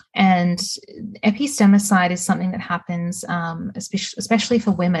 And epistemicide is something that happens, especially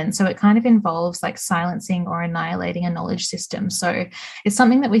for women. So it kind of involves like silencing or annihilating a knowledge system. So it's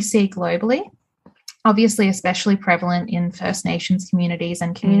something that we see globally, obviously especially prevalent in First Nations communities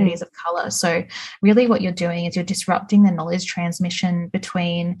and communities of colour. So really what you're doing is you're disrupting the knowledge transmission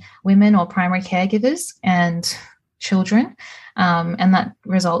between women or primary caregivers and children. And that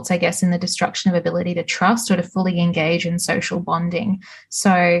results, I guess, in the destruction of ability to trust or to fully engage in social bonding.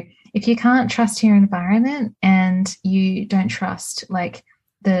 So if you can't trust your environment and you don't trust like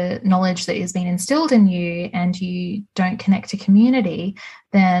the knowledge that is being instilled in you and you don't connect to community,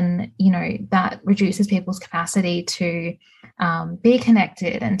 then, you know, that reduces people's capacity to be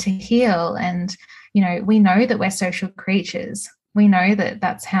connected and to heal. And, you know, we know that we're social creatures. We know that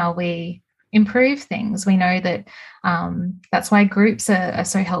that's how we improve things. We know that that's why groups are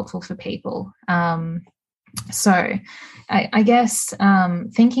so helpful for people. So I guess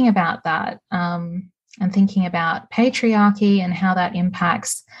thinking about that, and thinking about patriarchy and how that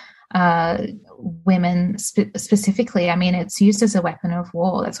impacts women specifically. I mean, it's used as a weapon of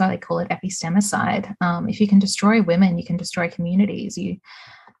war. That's why they call it epistemicide. If you can destroy women, you can destroy communities.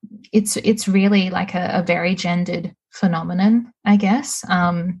 It's really like a very gendered phenomenon, I guess.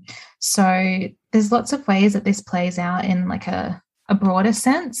 So there's lots of ways that this plays out in like a broader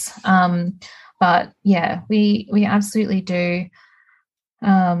sense. But yeah, we absolutely do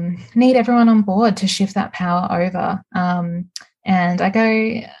need everyone on board to shift that power over. And I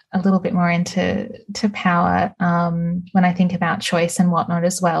go a little bit more into power when I think about choice and whatnot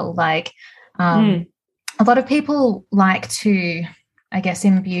as well. Like a lot of people like to, I guess,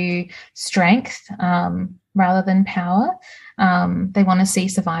 imbue strength rather than power. They want to see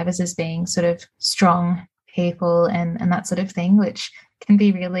survivors as being sort of strong people and that sort of thing, which can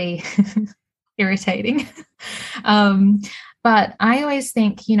be really irritating. But I always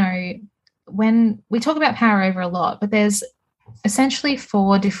think, you know, when we talk about power over a lot, but there's essentially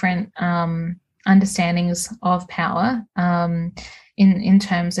 4 different understandings of power in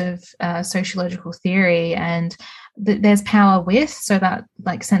terms of sociological theory. And there's power with, so that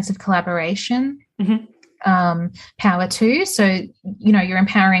like sense of collaboration. Power to, so, you know, you're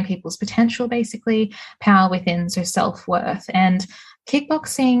empowering people's potential, basically. Power within, so self-worth. And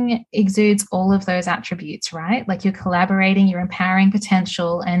kickboxing exudes all of those attributes, right? Like you're collaborating, you're empowering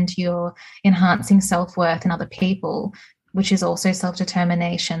potential, and you're enhancing self-worth in other people, which is also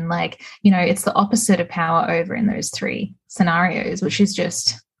self-determination. Like, you know, it's the opposite of power over in those 3 scenarios, which is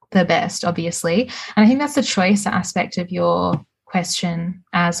just the best, obviously. And I think that's the choice aspect of your question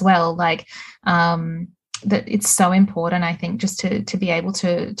as well. Like, that it's so important, I think, just to be able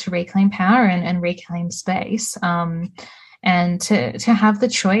to reclaim power and reclaim space. And to have the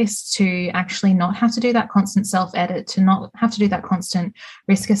choice to actually not have to do that constant self-edit, to not have to do that constant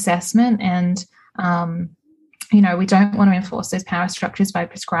risk assessment. And, you know, we don't want to enforce those power structures by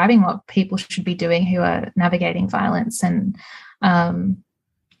prescribing what people should be doing who are navigating violence. And,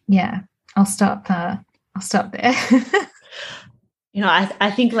 yeah, I'll stop there. You know, I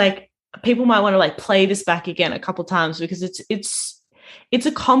think like people might want to like play this back again a couple times, because it's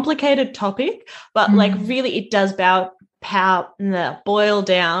a complicated topic, but like really it does boil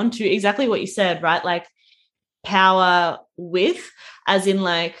down to exactly what you said, right? Like power with, as in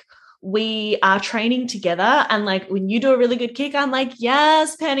like we are training together, and like when you do a really good kick, I'm like,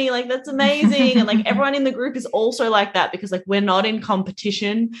 yes, Penny, like that's amazing. And like everyone in the group is also like that, because like we're not in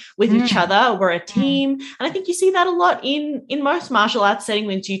competition with each other, we're a team. And I think you see that a lot in most martial arts settings.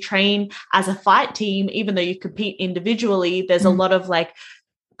 When you train as a fight team, even though you compete individually, there's a lot of like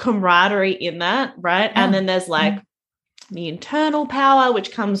camaraderie in that, right? And then there's like the internal power,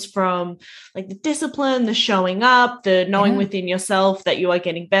 which comes from like the discipline, the showing up, the knowing within yourself that you are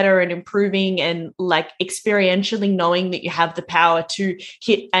getting better and improving, and like experientially knowing that you have the power to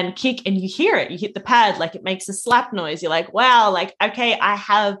hit and kick, and you hear it, you hit the pad, like it makes a slap noise. You're like, wow, like, okay, I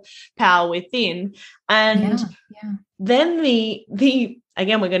have power within. And then the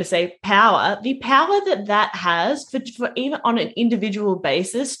again, we're going to say power, the power that has for even on an individual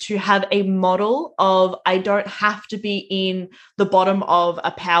basis to have a model of, I don't have to be in the bottom of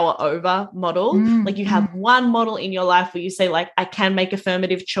a power over model. Like you have one model in your life where you say like, I can make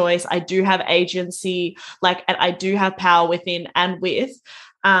affirmative choice. I do have agency, like, and I do have power within and with.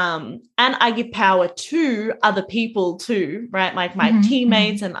 And I give power to other people too, right? Like my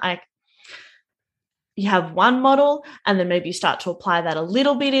teammates, and you have one model, and then maybe you start to apply that a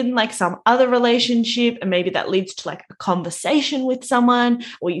little bit in like some other relationship, and maybe that leads to like a conversation with someone,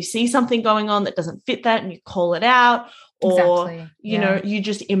 or you see something going on that doesn't fit that and you call it out. or, Exactly. you know, you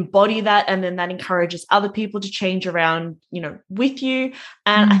just embody that, and then that encourages other people to change around, you know, with you.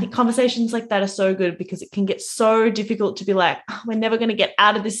 And I think conversations like that are so good, because it can get so difficult to be like, oh, we're never going to get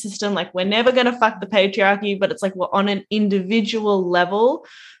out of this system. Like, we're never going to fuck the patriarchy. But it's like, we're on an individual level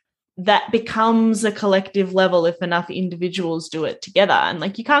that becomes a collective level if enough individuals do it together. And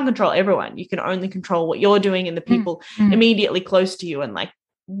like, you can't control everyone. You can only control what you're doing and the people immediately close to you. And like,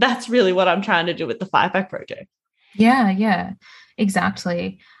 that's really what I'm trying to do with the Fight Back project. Yeah,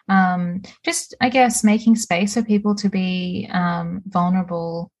 exactly. Just, I guess, making space for people to be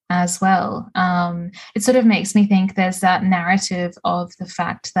vulnerable as well. It sort of makes me think there's that narrative of the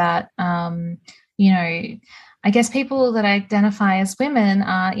fact that, you know, I guess people that identify as women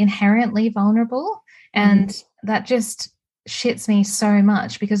are inherently vulnerable, and that just shits me so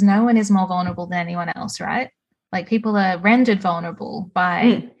much, because no one is more vulnerable than anyone else, right? Like, people are rendered vulnerable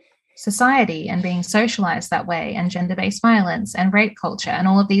by society and being socialized that way, and gender-based violence and rape culture and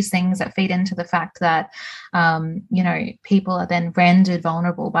all of these things that feed into the fact that, you know, people are then rendered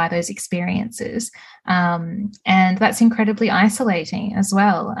vulnerable by those experiences. And that's incredibly isolating as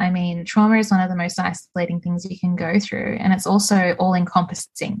well. I mean, trauma is one of the most isolating things you can go through, and it's also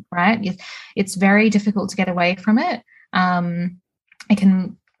all-encompassing, right? It's very difficult to get away from it. It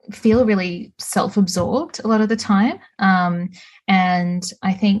can feel really self-absorbed a lot of the time. And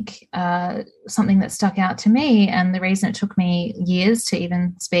I think something that stuck out to me, and the reason it took me years to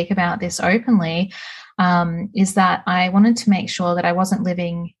even speak about this openly, is that I wanted to make sure that I wasn't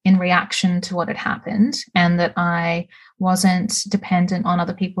living in reaction to what had happened, and that I wasn't dependent on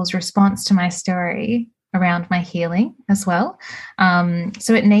other people's response to my story around my healing as well.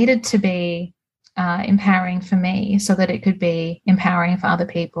 So it needed to be empowering for me, so that it could be empowering for other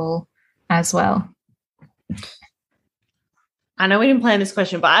people as well. I know we didn't plan this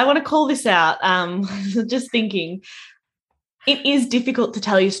question, but I want to call this out. Just thinking, it is difficult to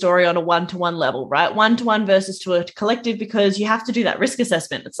tell your story on a one-to-one level, right? One-to-one versus to a collective, because you have to do that risk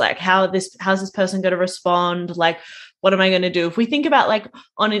assessment. It's like, how's this person going to respond? Like, what am I going to do? If we think about like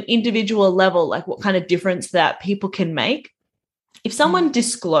on an individual level, like what kind of difference that people can make. If someone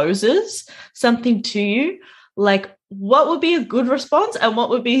discloses something to you, like, what would be a good response and what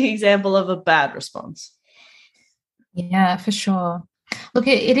would be an example of a bad response? Yeah, for sure. Look,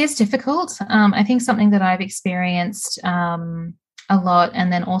 it is difficult. I think something that I've experienced a lot,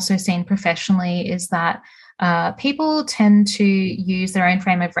 and then also seen professionally, is that people tend to use their own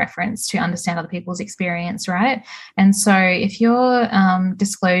frame of reference to understand other people's experience, right? And so if you're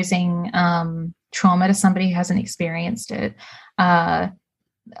disclosing trauma to somebody who hasn't experienced it,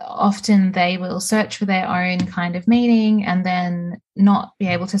 often they will search for their own kind of meaning and then not be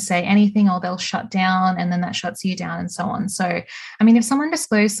able to say anything, or they'll shut down, and then that shuts you down, and so on. So, I mean, if someone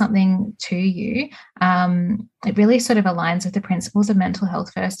disclosed something to you, it really sort of aligns with the principles of mental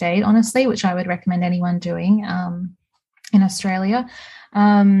health first aid, honestly, which I would recommend anyone doing in Australia.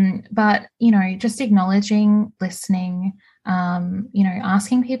 But, you know, just acknowledging, listening, you know,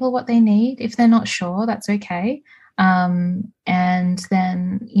 asking people what they need. If they're not sure, that's okay. And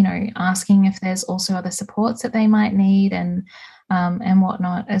then, you know, asking if there's also other supports that they might need, and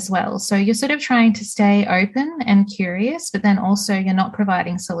whatnot as well. So you're sort of trying to stay open and curious, but then also you're not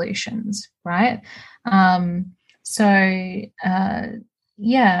providing solutions, right?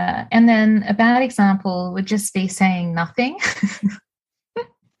 Yeah. And then a bad example would just be saying nothing.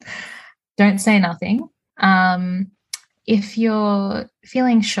 Don't say nothing. If you're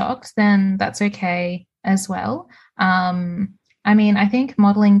feeling shocked, then that's okay as well. I mean, I think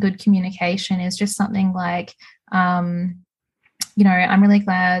modeling good communication is just something like, you know, I'm really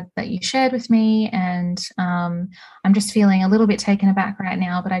glad that you shared with me, and I'm just feeling a little bit taken aback right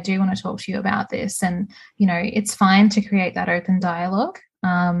now, but I do want to talk to you about this. And, you know, it's fine to create that open dialogue.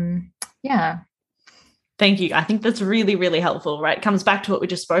 Yeah. Thank you. I think that's really, really helpful, right? It comes back to what we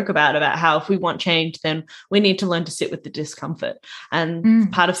just spoke about how if we want change, then we need to learn to sit with the discomfort.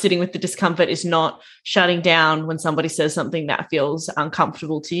 And part of sitting with the discomfort is not shutting down when somebody says something that feels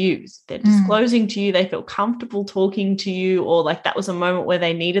uncomfortable to you. They're disclosing to you, they feel comfortable talking to you, or like that was a moment where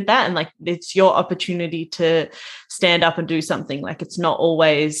they needed that. And like, it's your opportunity to stand up and do something. Like, it's not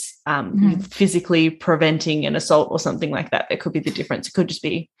always physically preventing an assault or something like that. There could be the difference. It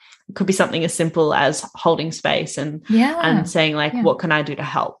could be something as simple as holding space and saying like, what can I do to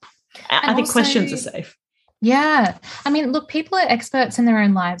help? I think also, questions are safe. Yeah. I mean, look, people are experts in their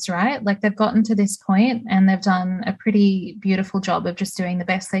own lives, right? Like, they've gotten to this point and they've done a pretty beautiful job of just doing the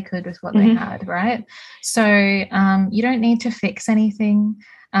best they could with what they had, right? So you don't need to fix anything.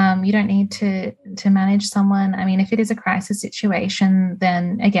 You don't need to manage someone. I mean, if it is a crisis situation,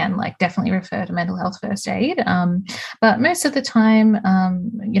 then again, like definitely refer to mental health first aid. But most of the time,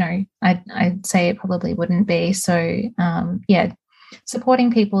 I'd say it probably wouldn't be. So yeah,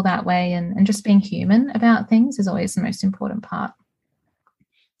 supporting people that way and just being human about things is always the most important part.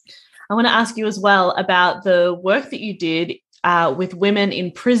 I want to ask you as well about the work that you did with women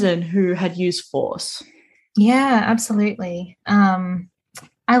in prison who had used force. Yeah, absolutely.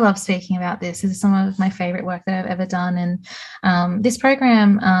 I love speaking about this. This is some of my favorite work that I've ever done. And this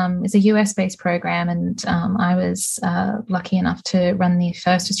program is a US-based program, and I was lucky enough to run the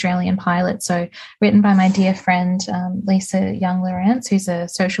first Australian pilot. So written by my dear friend, Lisa Young-Lawrence, who's a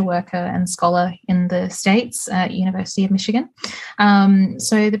social worker and scholar in the States at University of Michigan.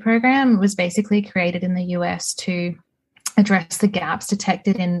 So the program was basically created in the US to address the gaps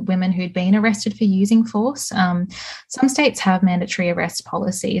detected in women who'd been arrested for using force. Some states have mandatory arrest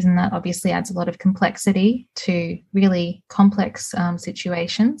policies, and that obviously adds a lot of complexity to really complex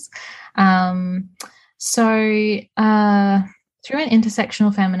situations. So through an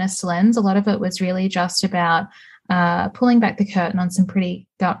intersectional feminist lens, a lot of it was really just about pulling back the curtain on some pretty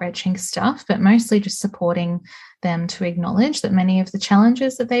gut-wrenching stuff, but mostly just supporting them to acknowledge that many of the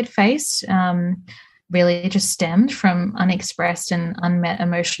challenges that they'd faced really just stemmed from unexpressed and unmet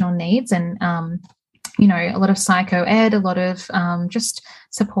emotional needs, and a lot of psycho ed, a lot of just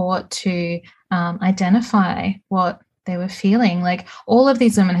support to identify what they were feeling. Like, all of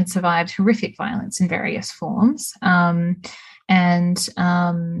these women had survived horrific violence in various forms,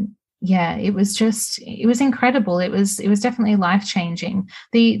 yeah, it was incredible. It was definitely life-changing.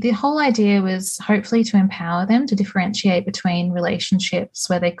 The whole idea was hopefully to empower them to differentiate between relationships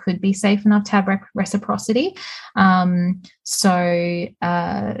where they could be safe enough to have reciprocity. And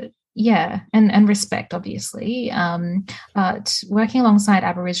respect, obviously. But working alongside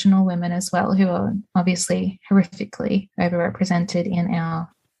Aboriginal women as well, who are obviously horrifically overrepresented in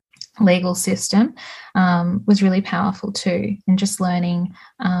our legal system, was really powerful too, and just learning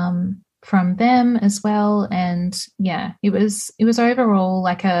from them as well. And yeah, it was overall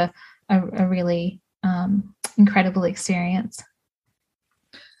like a really incredible experience.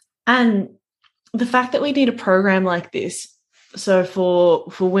 And the fact that we need a program like this, so for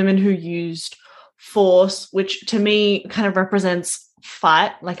women who used force, which to me kind of represents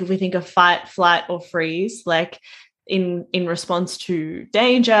fight, like if we think of fight, flight, or freeze, like in response to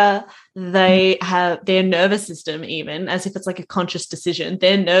danger, they have their nervous system, even as if it's like a conscious decision,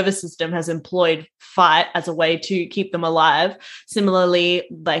 their nervous system has employed fight as a way to keep them alive. Similarly,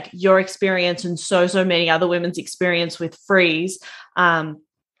 like your experience and so many other women's experience with freeze,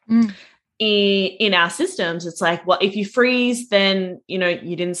 in our systems, it's like, well, if you freeze, then, you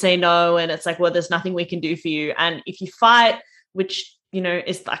didn't say no. And it's like, well, there's nothing we can do for you. And if you fight, which,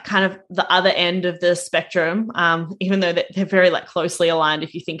 is like kind of the other end of the spectrum, even though they're very like closely aligned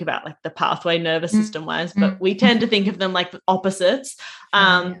if you think about like the pathway nervous system wise, but we tend to think of them like opposites.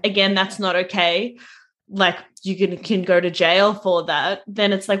 Again, that's not okay. Like you can go to jail for that.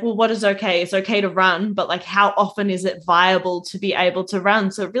 Then it's like, well, what is okay? It's okay to run, but like how often is it viable to be able to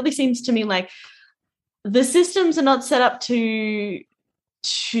run? So it really seems to me like the systems are not set up to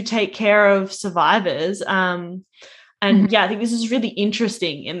take care of survivors. And yeah, I think this is really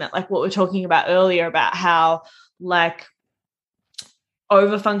interesting in that, like what we are talking about earlier about how like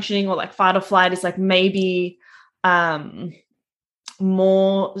over-functioning or like fight or flight is like maybe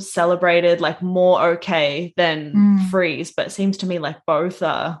more celebrated, like more okay than freeze. But it seems to me like both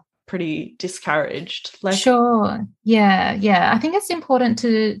are pretty discouraged. Like, sure. Yeah. I think it's important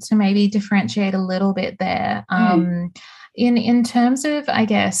to maybe differentiate a little bit there. In terms of, I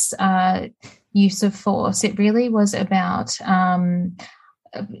guess, use of force, it really was about often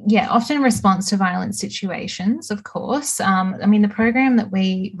in response to violent situations, of course. I mean, the program that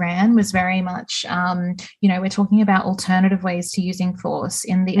we ran was very much, we're talking about alternative ways to using force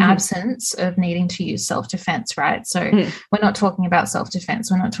in the absence of needing to use self-defense, right? So we're not talking about self-defense,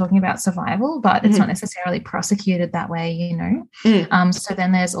 we're not talking about survival, but it's not necessarily prosecuted that way, So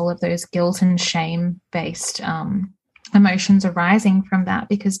then there's all of those guilt and shame-based emotions arising from that,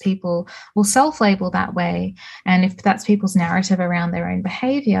 because people will self-label that way, and if that's people's narrative around their own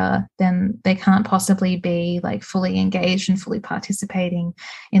behavior, then they can't possibly be like fully engaged and fully participating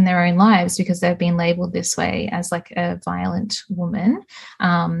in their own lives because they've been labeled this way as like a violent woman.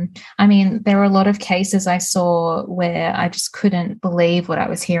 I mean, there were a lot of cases I saw where I just couldn't believe what I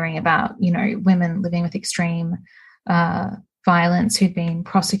was hearing about, women living with extreme violence who'd been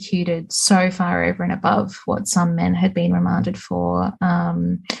prosecuted so far over and above what some men had been remanded for,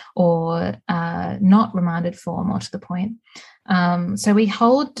 or not remanded for, more to the point. So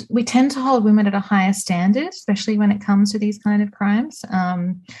we tend to hold women at a higher standard, especially when it comes to these kind of crimes.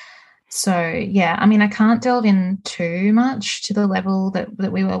 So yeah, I mean, I can't delve in too much to the level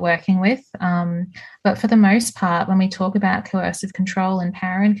that we were working with. But for the most part, when we talk about coercive control and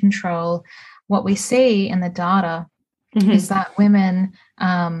power and control, what we see in the data is that women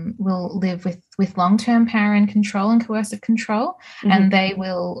will live with long-term power and control and coercive control, and they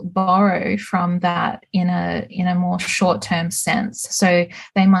will borrow from that in a more short-term sense. So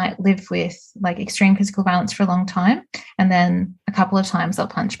they might live with like extreme physical violence for a long time, and then a couple of times they'll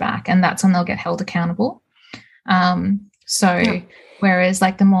punch back, and that's when they'll get held accountable. Whereas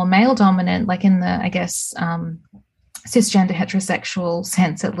like the more male dominant, like in the, I guess, cisgender heterosexual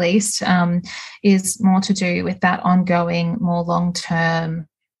sense at least, is more to do with that ongoing, more long-term,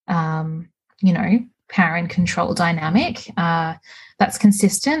 power and control dynamic that's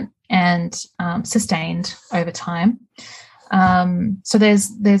consistent and sustained over time. So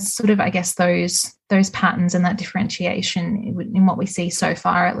there's sort of, I guess, those patterns and that differentiation in what we see so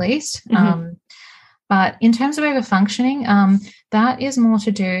far, at least. But in terms of overfunctioning, that is more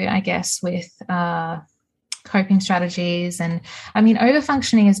to do, I guess, with coping strategies. And I mean,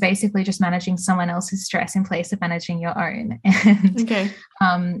 overfunctioning is basically just managing someone else's stress in place of managing your own. And,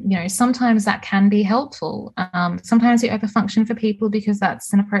 sometimes that can be helpful. Sometimes we overfunction for people because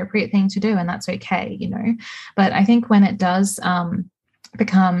that's an appropriate thing to do, and that's okay, But I think when it does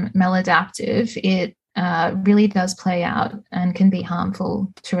become maladaptive, it really does play out and can be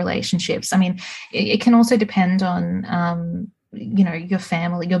harmful to relationships. I mean, it can also depend on your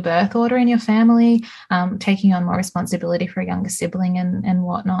family, your birth order in your family, taking on more responsibility for a younger sibling and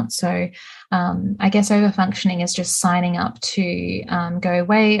whatnot. So I guess overfunctioning is just signing up to go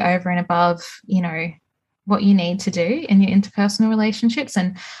way over and above, what you need to do in your interpersonal relationships,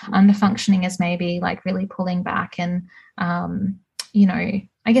 and underfunctioning is maybe like really pulling back and,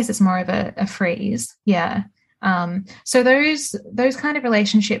 I guess it's more of a freeze. Yeah. So those kind of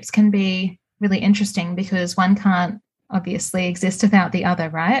relationships can be really interesting because one can't obviously exist without the other,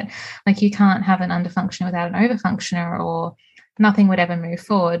 right? Like you can't have an underfunctioner without an overfunctioner, or nothing would ever move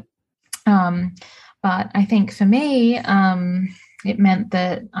forward. But I think for me, it meant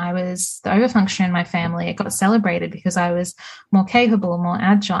that I was the overfunctioner in my family. It got celebrated because I was more capable, more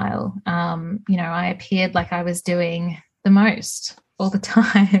agile. I appeared like I was doing the most all the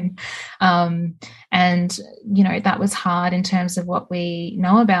time. That was hard in terms of what we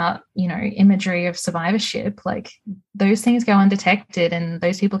know about, imagery of survivorship. Like those things go undetected and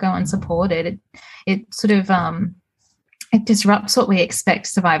those people go unsupported. It sort of, it disrupts what we expect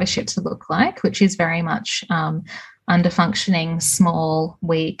survivorship to look like, which is very much underfunctioning, small,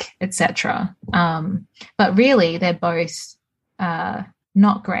 weak, etc. But really they're both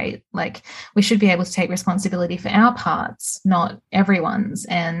not great. Like we should be able to take responsibility for our parts, not everyone's,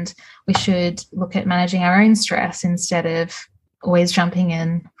 and we should look at managing our own stress instead of always jumping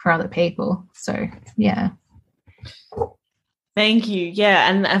in for other people. So yeah. Thank you. Yeah.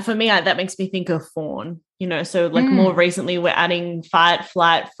 And for me, that makes me think of fawn, so like more recently we're adding fight,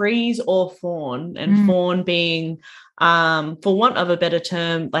 flight, freeze, or fawn, and fawn being, for want of a better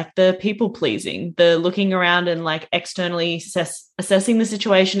term, like the people pleasing, the looking around and like externally assessing the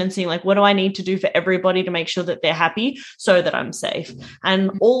situation and seeing like, what do I need to do for everybody to make sure that they're happy so that I'm safe? And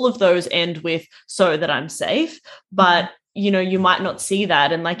all of those end with so that I'm safe. But, you might not see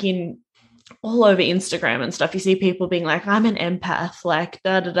that. And like all over Instagram and stuff, you see people being like, I'm an empath, like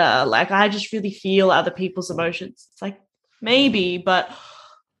da da da, like I just really feel other people's emotions. It's like maybe, but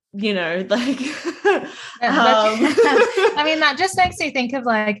like I mean, that just makes me think of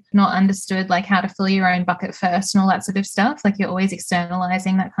like not understood, like how to fill your own bucket first and all that sort of stuff. Like you're always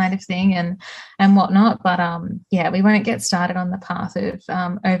externalizing that kind of thing and whatnot. But we won't get started on the path of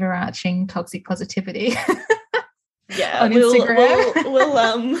overarching toxic positivity. Yeah, on we'll Instagram.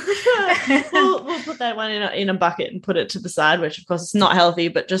 we'll put that one in a bucket and put it to the side, which of course is not healthy,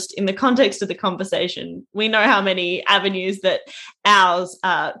 but just in the context of the conversation, we know how many avenues that ours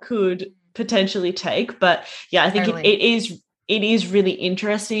could potentially take. But yeah, I think it is really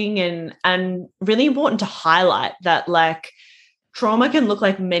interesting and really important to highlight that like trauma can look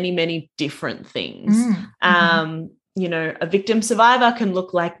like many, many different things. A victim survivor can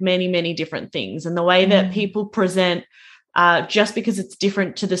look like many, many different things, and the way that people present just because it's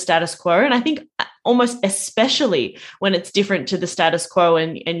different to the status quo. And I think almost especially when it's different to the status quo.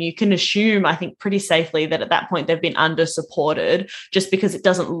 And you can assume, I think, pretty safely that at that point they've been under supported, just because it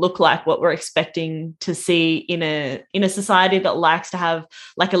doesn't look like what we're expecting to see in a society that likes to have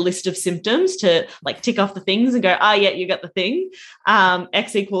like a list of symptoms to like tick off the things and go, oh yeah, you got the thing.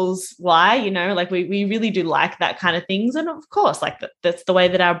 X equals Y, you know, like we really do like that kind of things. And of course, like that's the way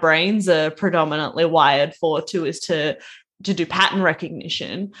that our brains are predominantly wired for too, is to do pattern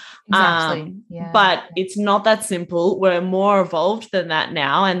recognition. Exactly. But it's not that simple. We're more evolved than that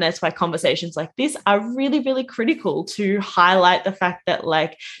now. And that's why conversations like this are really, really critical to highlight the fact that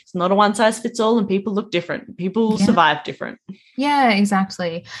like it's not a one size fits all and people look different. People survive different. Yeah,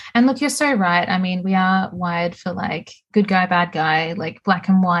 exactly. And look, you're so right. I mean, we are wired for like good guy, bad guy, like black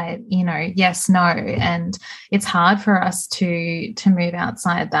and white, you know, yes, no. And it's hard for us to move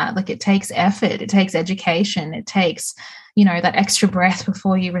outside that. Like it takes effort, it takes education, it takes, you know, that extra breath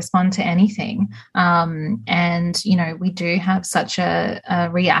before you respond to anything. And, you know, we do have such a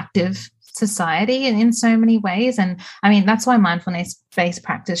reactive society in so many ways. And I mean, that's why mindfulness-based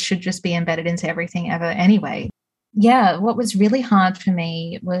practice should just be embedded into everything ever anyway. Yeah, what was really hard for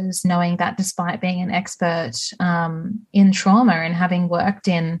me was knowing that despite being an expert in trauma and having worked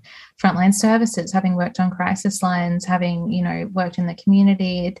in frontline services, having worked on crisis lines, having, you know, worked in the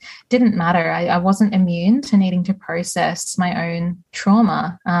community, it didn't matter. I wasn't immune to needing to process my own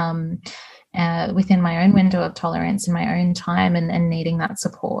trauma within my own window of tolerance in my own time and needing that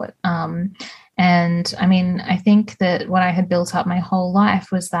support. And I mean, I think that what I had built up my whole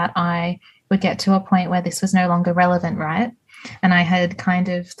life was that I would get to a point where this was no longer relevant, right? And I had kind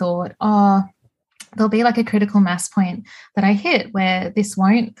of thought, oh, there'll be like a critical mass point that I hit where this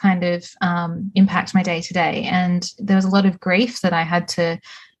won't kind of impact my day to day. And there was a lot of grief that I had to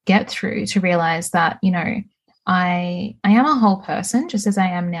get through to realize that, you know, I am a whole person just as I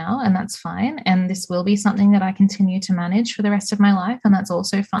am now, and that's fine. And this will be something that I continue to manage for the rest of my life, and that's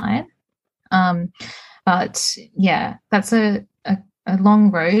also fine. But yeah, that's a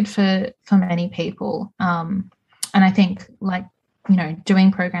long road for many people. And I think, like, you know,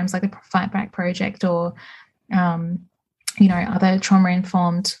 doing programs like the Fight Back Project or, you know, other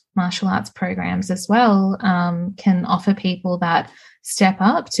trauma-informed martial arts programs as well can offer people that step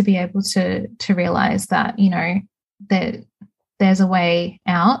up to be able to realize that, you know, that there's a way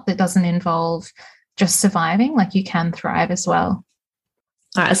out that doesn't involve just surviving. Like, you can thrive as well.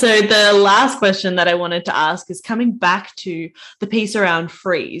 All right, so the last question that I wanted to ask is coming back to the piece around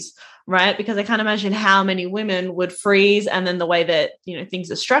freeze, right? Because I can't imagine how many women would freeze, and then the way that, you know,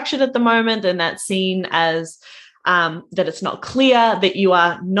 things are structured at the moment, and that's seen as that it's not clear that you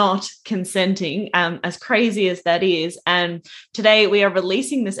are not consenting, as crazy as that is. And today we are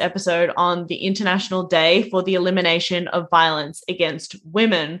releasing this episode on the International Day for the Elimination of Violence Against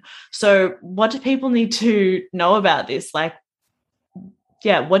Women. So what do people need to know about this? Like,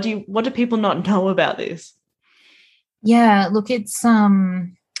 yeah, what do people not know about this? Yeah, look, it's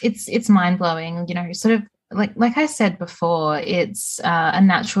mind-blowing, you know, sort of like I said before, it's a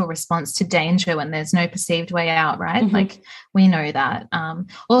natural response to danger when there's no perceived way out, right? Mm-hmm. Like, we know that.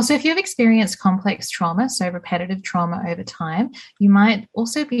 Also, if you've experienced complex trauma, so repetitive trauma over time, you might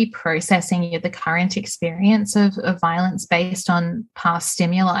also be processing the current experience of violence based on past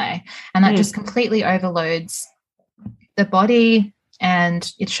stimuli, and that just completely overloads the body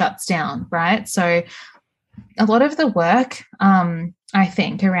and it shuts down, right? So a lot of the work, I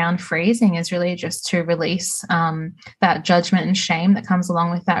think, around freezing is really just to release that judgment and shame that comes along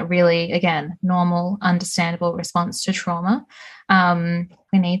with that really, again, normal, understandable response to trauma.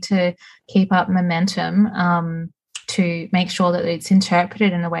 We need to keep up momentum to make sure that it's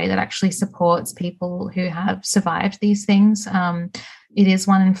interpreted in a way that actually supports people who have survived these things. It is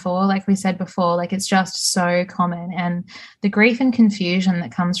 1 in 4, like we said before, like, it's just so common. And the grief and confusion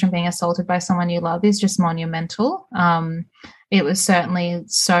that comes from being assaulted by someone you love is just monumental. It was certainly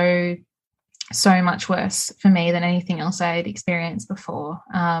so much worse for me than anything else I had experienced before.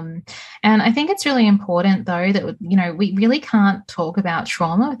 And I think it's really important, though, that, you know, we really can't talk about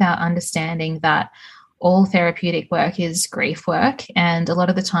trauma without understanding that all therapeutic work is grief work. And a lot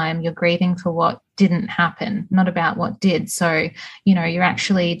of the time you're grieving for what didn't happen, not about what did. So, you know, you're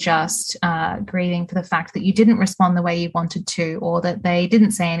actually just grieving for the fact that you didn't respond the way you wanted to, or that they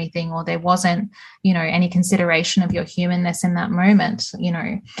didn't say anything, or there wasn't, you know, any consideration of your humanness in that moment, you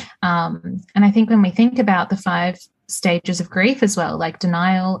know. And I think when we think about the 5 stages of grief as well, like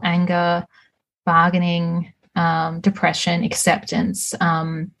denial, anger, bargaining, depression, acceptance,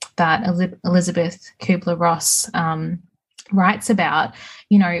 that Elizabeth Kubler-Ross writes about,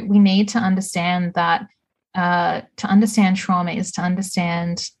 you know, we need to understand that to understand trauma is to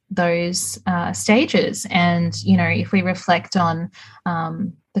understand those stages. And, you know, if we reflect on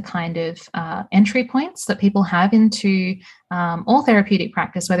the kind of entry points that people have into all therapeutic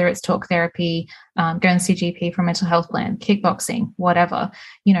practice, whether it's talk therapy, go and see GP for a mental health plan, kickboxing, whatever,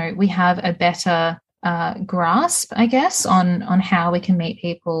 you know, we have a better grasp, I guess, on how we can meet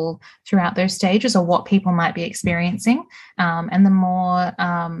people throughout those stages or what people might be experiencing. And the more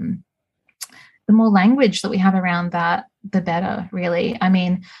language that we have around that, the better, really. I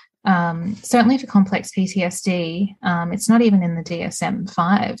mean, certainly for complex PTSD, it's not even in the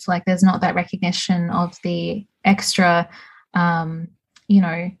DSM-5. Like, there's not that recognition of the extra, you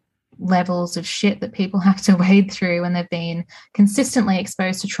know, levels of shit that people have to wade through when they've been consistently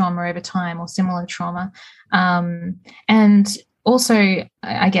exposed to trauma over time or similar trauma. And also,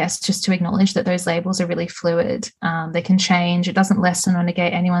 I guess, just to acknowledge that those labels are really fluid. They can change. It doesn't lessen or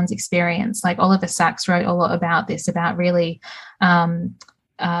negate anyone's experience. Like, Oliver Sacks wrote a lot about this, about really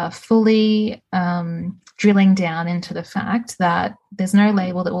fully drilling down into the fact that there's no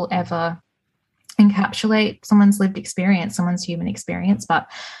label that will ever encapsulate someone's lived experience, someone's human experience. But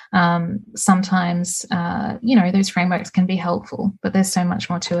sometimes, you know, those frameworks can be helpful, but there's so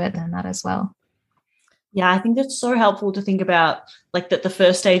much more to it than that as well. Yeah, I think that's so helpful to think about, like, that the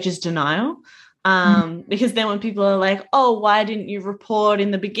first stage is denial. Because then when people are like, oh, why didn't you report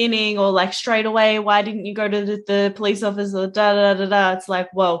in the beginning, or like straight away, why didn't you go to the police officer, it's like,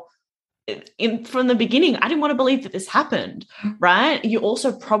 well, from the beginning, I didn't want to believe that this happened, right? You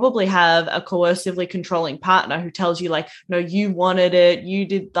also probably have a coercively controlling partner who tells you, like, no, you wanted it, you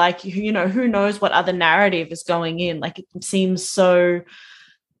did, like, you know, who knows what other narrative is going in. Like, it seems so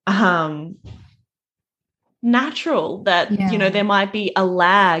natural that, you know, there might be a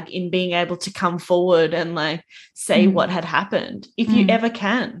lag in being able to come forward and like say what had happened, if you ever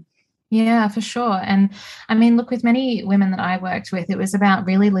can. Yeah, for sure. And I mean, look, with many women that I worked with, it was about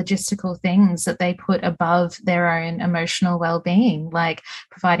really logistical things that they put above their own emotional well-being, like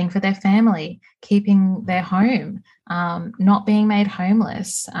providing for their family, keeping their home, not being made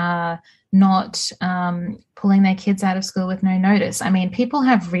homeless, not pulling their kids out of school with no notice. I mean, people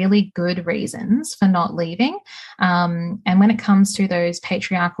have really good reasons for not leaving. And when it comes to those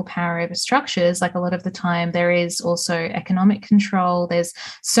patriarchal power over structures, like, a lot of the time there is also economic control. There's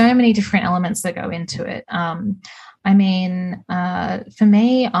so many different elements that go into it. I mean, for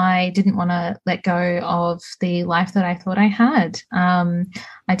me, I didn't want to let go of the life that I thought I had.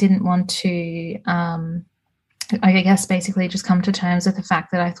 I didn't want to I guess basically just come to terms with the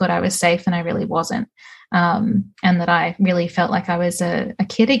fact that I thought I was safe and I really wasn't, and that I really felt like I was a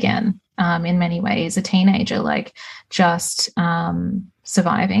kid again, in many ways, a teenager, like just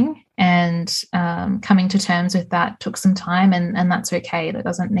surviving. And coming to terms with that took some time, and that's okay. That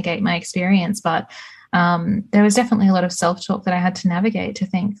doesn't negate my experience. But there was definitely a lot of self-talk that I had to navigate, to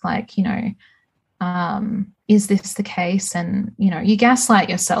think, like, you know, is this the case? And, you know, you gaslight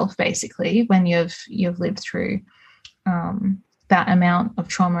yourself basically when you've lived through that amount of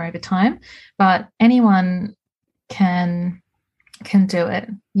trauma over time. But anyone can do it,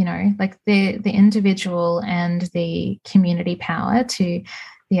 you know, like the individual and the community power to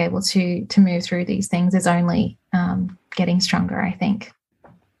be able to move through these things is only getting stronger, I think.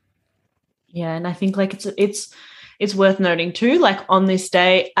 Yeah, and I think, like, it's worth noting too, like, on this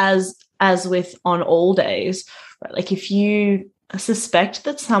day, as with on all days, right? Like, if you suspect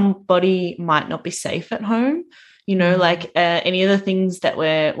that somebody might not be safe at home, you know, like any of the things that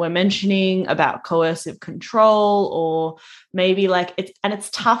we're mentioning about coercive control, or maybe like it's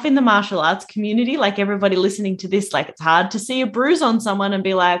tough in the martial arts community, like everybody listening to this, like, it's hard to see a bruise on someone and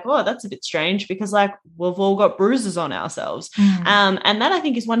be like, oh, that's a bit strange, because like we've all got bruises on ourselves. And that, I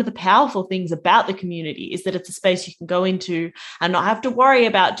think, is one of the powerful things about the community, is that it's a space you can go into and not have to worry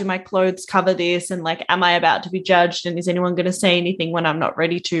about, do my clothes cover this? And like, am I about to be judged? And is anyone going to say anything when I'm not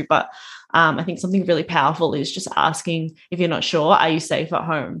ready to? But I think something really powerful is just asking, if you're not sure, are you safe at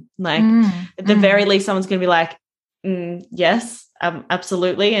home? Like, at the very least, someone's going to be like, yes,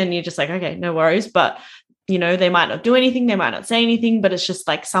 absolutely. And you're just like, okay, no worries. But, you know, they might not do anything, they might not say anything, but it's just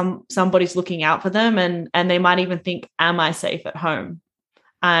like somebody's looking out for them, and they might even think, am I safe at home?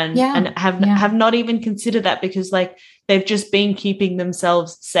 And have not even considered that, because like they've just been keeping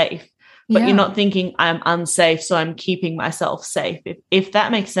themselves safe. But you're not thinking, I'm unsafe, so I'm keeping myself safe. If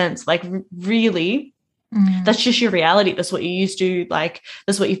that makes sense, like, really, that's just your reality. That's what you're used to. Like,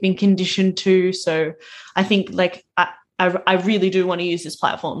 that's what you've been conditioned to. So I think, like, I really do want to use this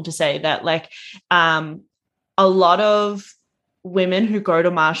platform to say that, like, a lot of women who go to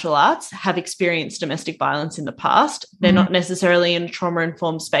martial arts have experienced domestic violence in the past. They're not necessarily in a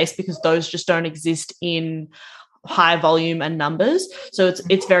trauma-informed space because those just don't exist in high volume and numbers. So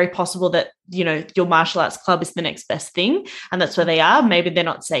it's very possible that, you know, your martial arts club is the next best thing, and that's where they are. Maybe they're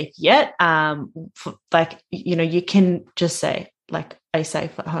not safe yet. Like, you know, you can just say, like, are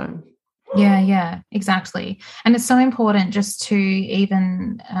safe at home? Yeah, exactly. And it's so important just to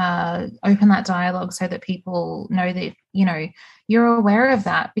even open that dialogue so that people know that, you know, you're aware of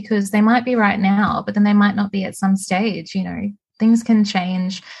that, because they might be right now, but then they might not be at some stage. You know, things can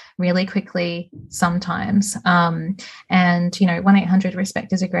change really quickly sometimes. And, you know,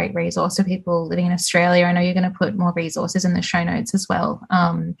 1-800-RESPECT is a great resource for people living in Australia. I know you're going to put more resources in the show notes as well.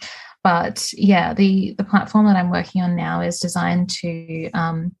 But yeah, the platform that I'm working on now is designed to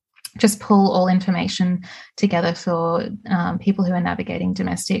just pull all information together for people who are navigating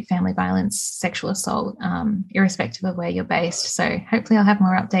domestic, family violence, sexual assault, irrespective of where you're based. So hopefully I'll have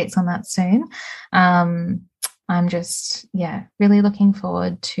more updates on that soon. I'm just, really looking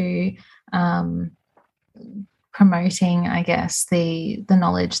forward to promoting, I guess, the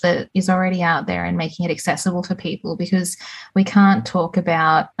knowledge that is already out there and making it accessible for people, because we can't talk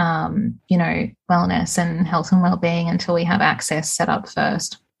about, you know, wellness and health and well-being until we have access set up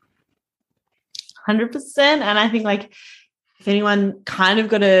first. 100%. And I think, like, if anyone kind of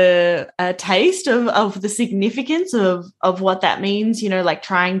got a taste of the significance of what that means, you know, like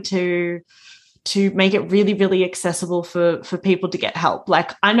trying to make it really, really accessible for people to get help.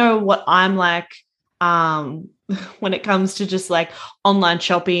 Like, I know what I'm like when it comes to just like online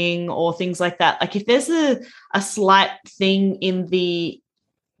shopping or things like that. Like, if there's a slight thing in the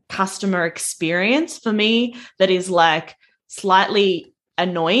customer experience for me that is like slightly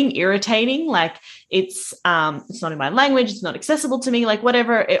annoying, irritating, like it's not in my language, it's not accessible to me, like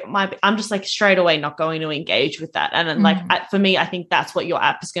whatever it might be, I'm just like straight away not going to engage with that. And then like for me, I think that's what your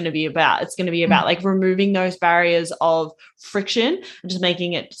app is going to be about. It's going to be about like removing those barriers of friction and just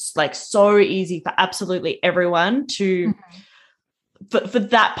making it like so easy for absolutely everyone to for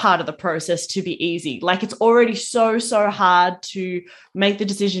that part of the process to be easy. Like, it's already so hard to make the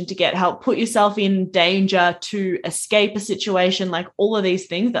decision to get help, put yourself in danger, to escape a situation, like all of these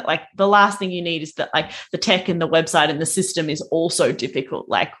things, that like the last thing you need is that like the tech and the website and the system is also difficult.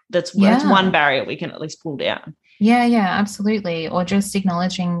 Like that's one barrier we can at least pull down. Yeah, absolutely. Or just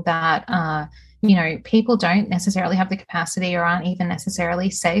acknowledging that you know, people don't necessarily have the capacity or aren't even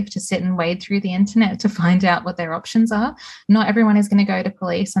necessarily safe to sit and wade through the internet to find out what their options are. Not everyone is going to go to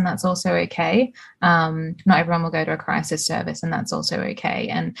police, and that's also okay. Not everyone will go to a crisis service, and that's also okay.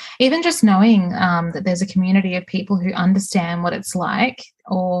 And even just knowing that there's a community of people who understand what it's like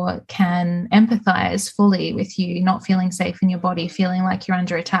or can empathize fully with you not feeling safe in your body, feeling like you're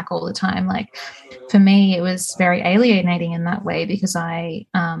under attack all the time. Like, for me, it was very alienating in that way, because I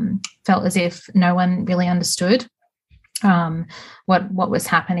felt as if no one really understood what was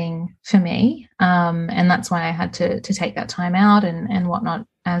happening for me, and that's why I had to take that time out and whatnot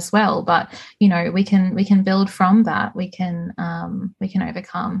as well. But you know, we can build from that. We can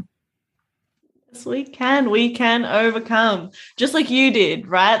overcome. Yes, we can overcome, just like you did,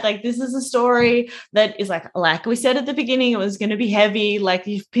 right? Like, this is a story that is like we said at the beginning, it was going to be heavy. Like,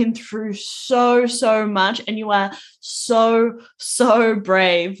 you've been through so much, and you are so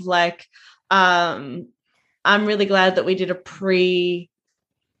brave. Like, I'm really glad that we did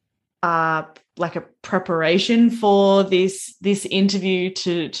like a preparation for this interview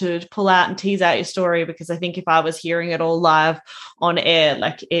to pull out and tease out your story, because I think if I was hearing it all live on air,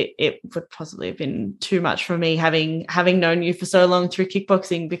 like it would possibly have been too much for me, having known you for so long through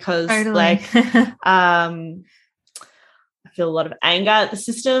kickboxing, because like I feel a lot of anger at the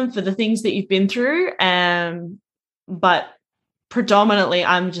system for the things that you've been through, but predominantly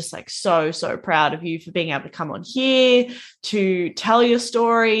I'm just like so proud of you for being able to come on here to tell your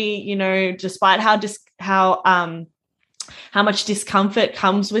story, you know, despite how much discomfort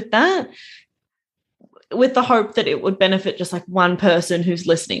comes with that, with the hope that it would benefit just like one person who's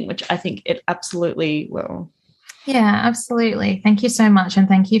listening, which I think it absolutely will. Yeah, absolutely. Thank you so much, and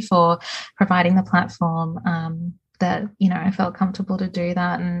thank you for providing the platform that, you know, I felt comfortable to do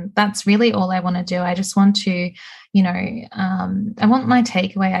that. And that's really all I want to do. I just want to, you know, I want my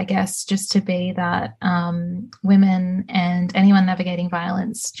takeaway, I guess, just to be that women and anyone navigating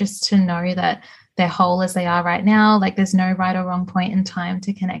violence, just to know that they're whole as they are right now. Like, there's no right or wrong point in time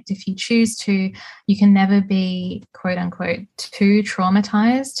to connect if you choose to. You can never be, quote unquote, too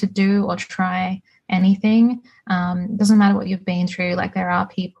traumatized to do or try anything. Doesn't matter what you've been through. Like, there are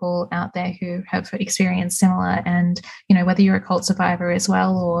people out there who have experienced similar, and, you know, whether you're a cult survivor as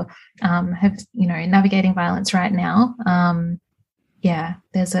well, or have, you know, navigating violence right now, yeah,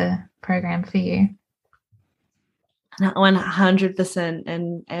 there's a program for you. 100%.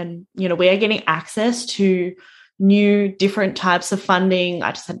 And we are getting access to new different types of funding.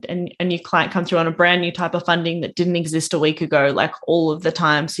 I just had a new client come through on a brand new type of funding that didn't exist a week ago, like all of the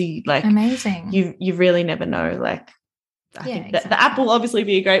time. So amazing. You really never know. Like I think exactly. The app will obviously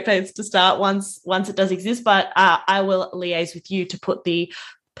be a great place to start once it does exist, but I will liaise with you to put the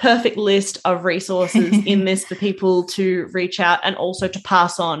perfect list of resources in this for people to reach out and also to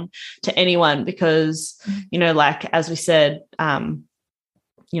pass on to anyone, because, like, as we said,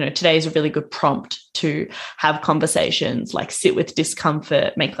 today is a really good prompt to have conversations, like sit with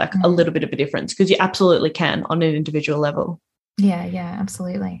discomfort, make like a little bit of a difference, because you absolutely can on an individual level. Yeah,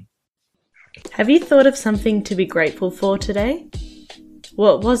 absolutely. Have you thought of something to be grateful for today?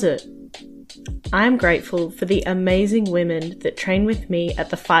 What was it? I'm grateful for the amazing women that train with me at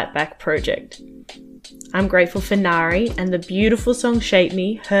the Fight Back project. I'm grateful for Nari and the beautiful song Shape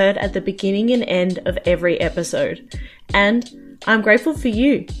Me, heard at the beginning and end of every episode. And I'm grateful for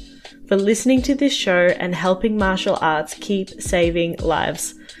you, for listening to this show and helping martial arts keep saving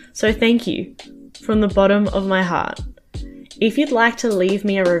lives. So thank you from the bottom of my heart. If you'd like to leave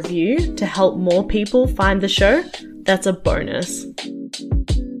me a review to help more people find the show, that's a bonus.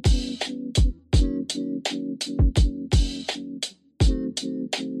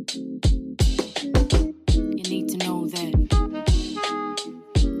 You need to know that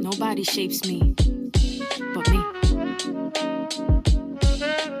nobody shapes me but me.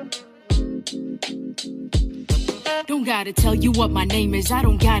 Don't gotta tell you what my name is, I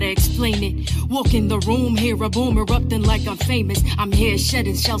don't gotta explain it. Walk in the room, hear a boom erupting like I'm famous. I'm here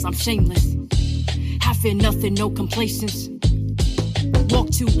shedding shells, I'm shameless. I fear nothing, no complacence.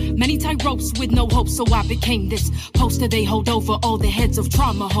 Walk too many tight ropes with no hope, so I became this poster they hold over all the heads of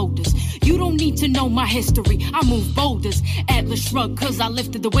trauma holders. You don't need to know my history, I move boulders. Atlas shrug, cause I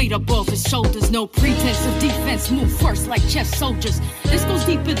lifted the weight above his shoulders. No pretense of defense, move first like chess soldiers. This goes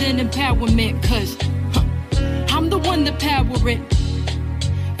deeper than empowerment, cause I'm the one that power it.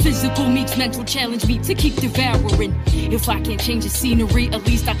 Physical meets mental, challenge me to keep devouring. If I can't change the scenery, at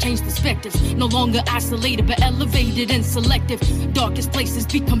least I change perspectives. No longer isolated, but elevated and selective. Darkest places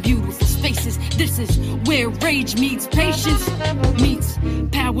become beautiful spaces. This is where rage meets patience, meets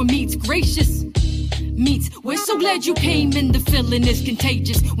power meets gracious. Meets, we're so glad you came and the feeling is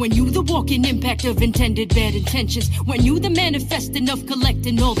contagious. When you the walking impact of intended bad intentions. When you the manifesting of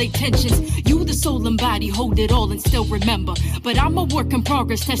collecting all they tensions. You the soul and body hold it all and still remember. But I'm a work in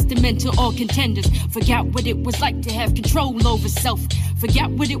progress, testament to all contenders. Forgot what it was like to have control over self.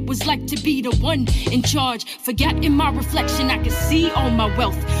 Forgot what it was like to be the one in charge. Forgot in my reflection I could see all my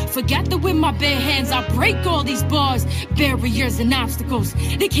wealth. Forgot that with my bare hands I break all these bars, barriers and obstacles.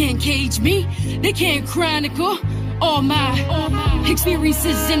 They can't cage me, they can't chronicle all my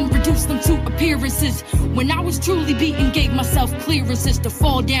experiences and reduce them to appearances. When I was truly beaten, gave myself clearances to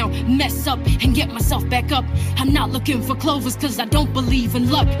fall down, mess up, and get myself back up. I'm not looking for clovers cause I don't believe in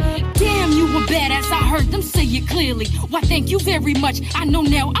luck. Damn, you were badass, I heard them say it clearly. Why thank you very much, I know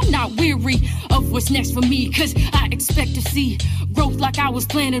now I'm not weary of what's next for me. Cause I expect to see growth like I was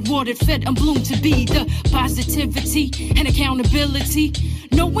planted, watered, fed, and bloomed to be. The positivity and accountability,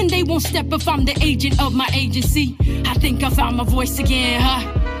 knowing they won't step if I'm the agent of my agency. I think I found my voice again, huh?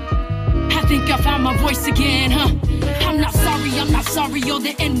 I think I found my voice again, huh? I'm not sorry, you're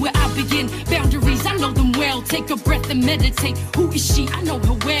the end where I begin. Boundaries, I know them well. Take a breath and meditate. Who is she? I know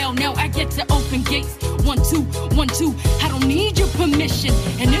her well. Now I get to open gates. 1, 2, 1, 2. I don't need your permission.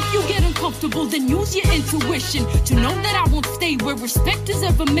 And if you get uncomfortable, then use your intuition to know that I won't stay where respect is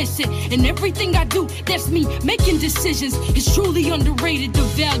ever missing. And everything I do, that's me making decisions. It's truly underrated, the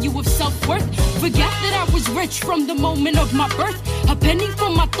value of self-worth. Forgot that I was rich from the moment of my birth. A penny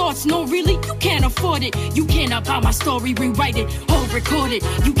from my thoughts, no really, you can't afford it. You cannot buy my story, rewrite it, or record it.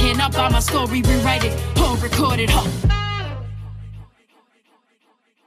 You cannot buy my story, rewrite it, or record it, huh?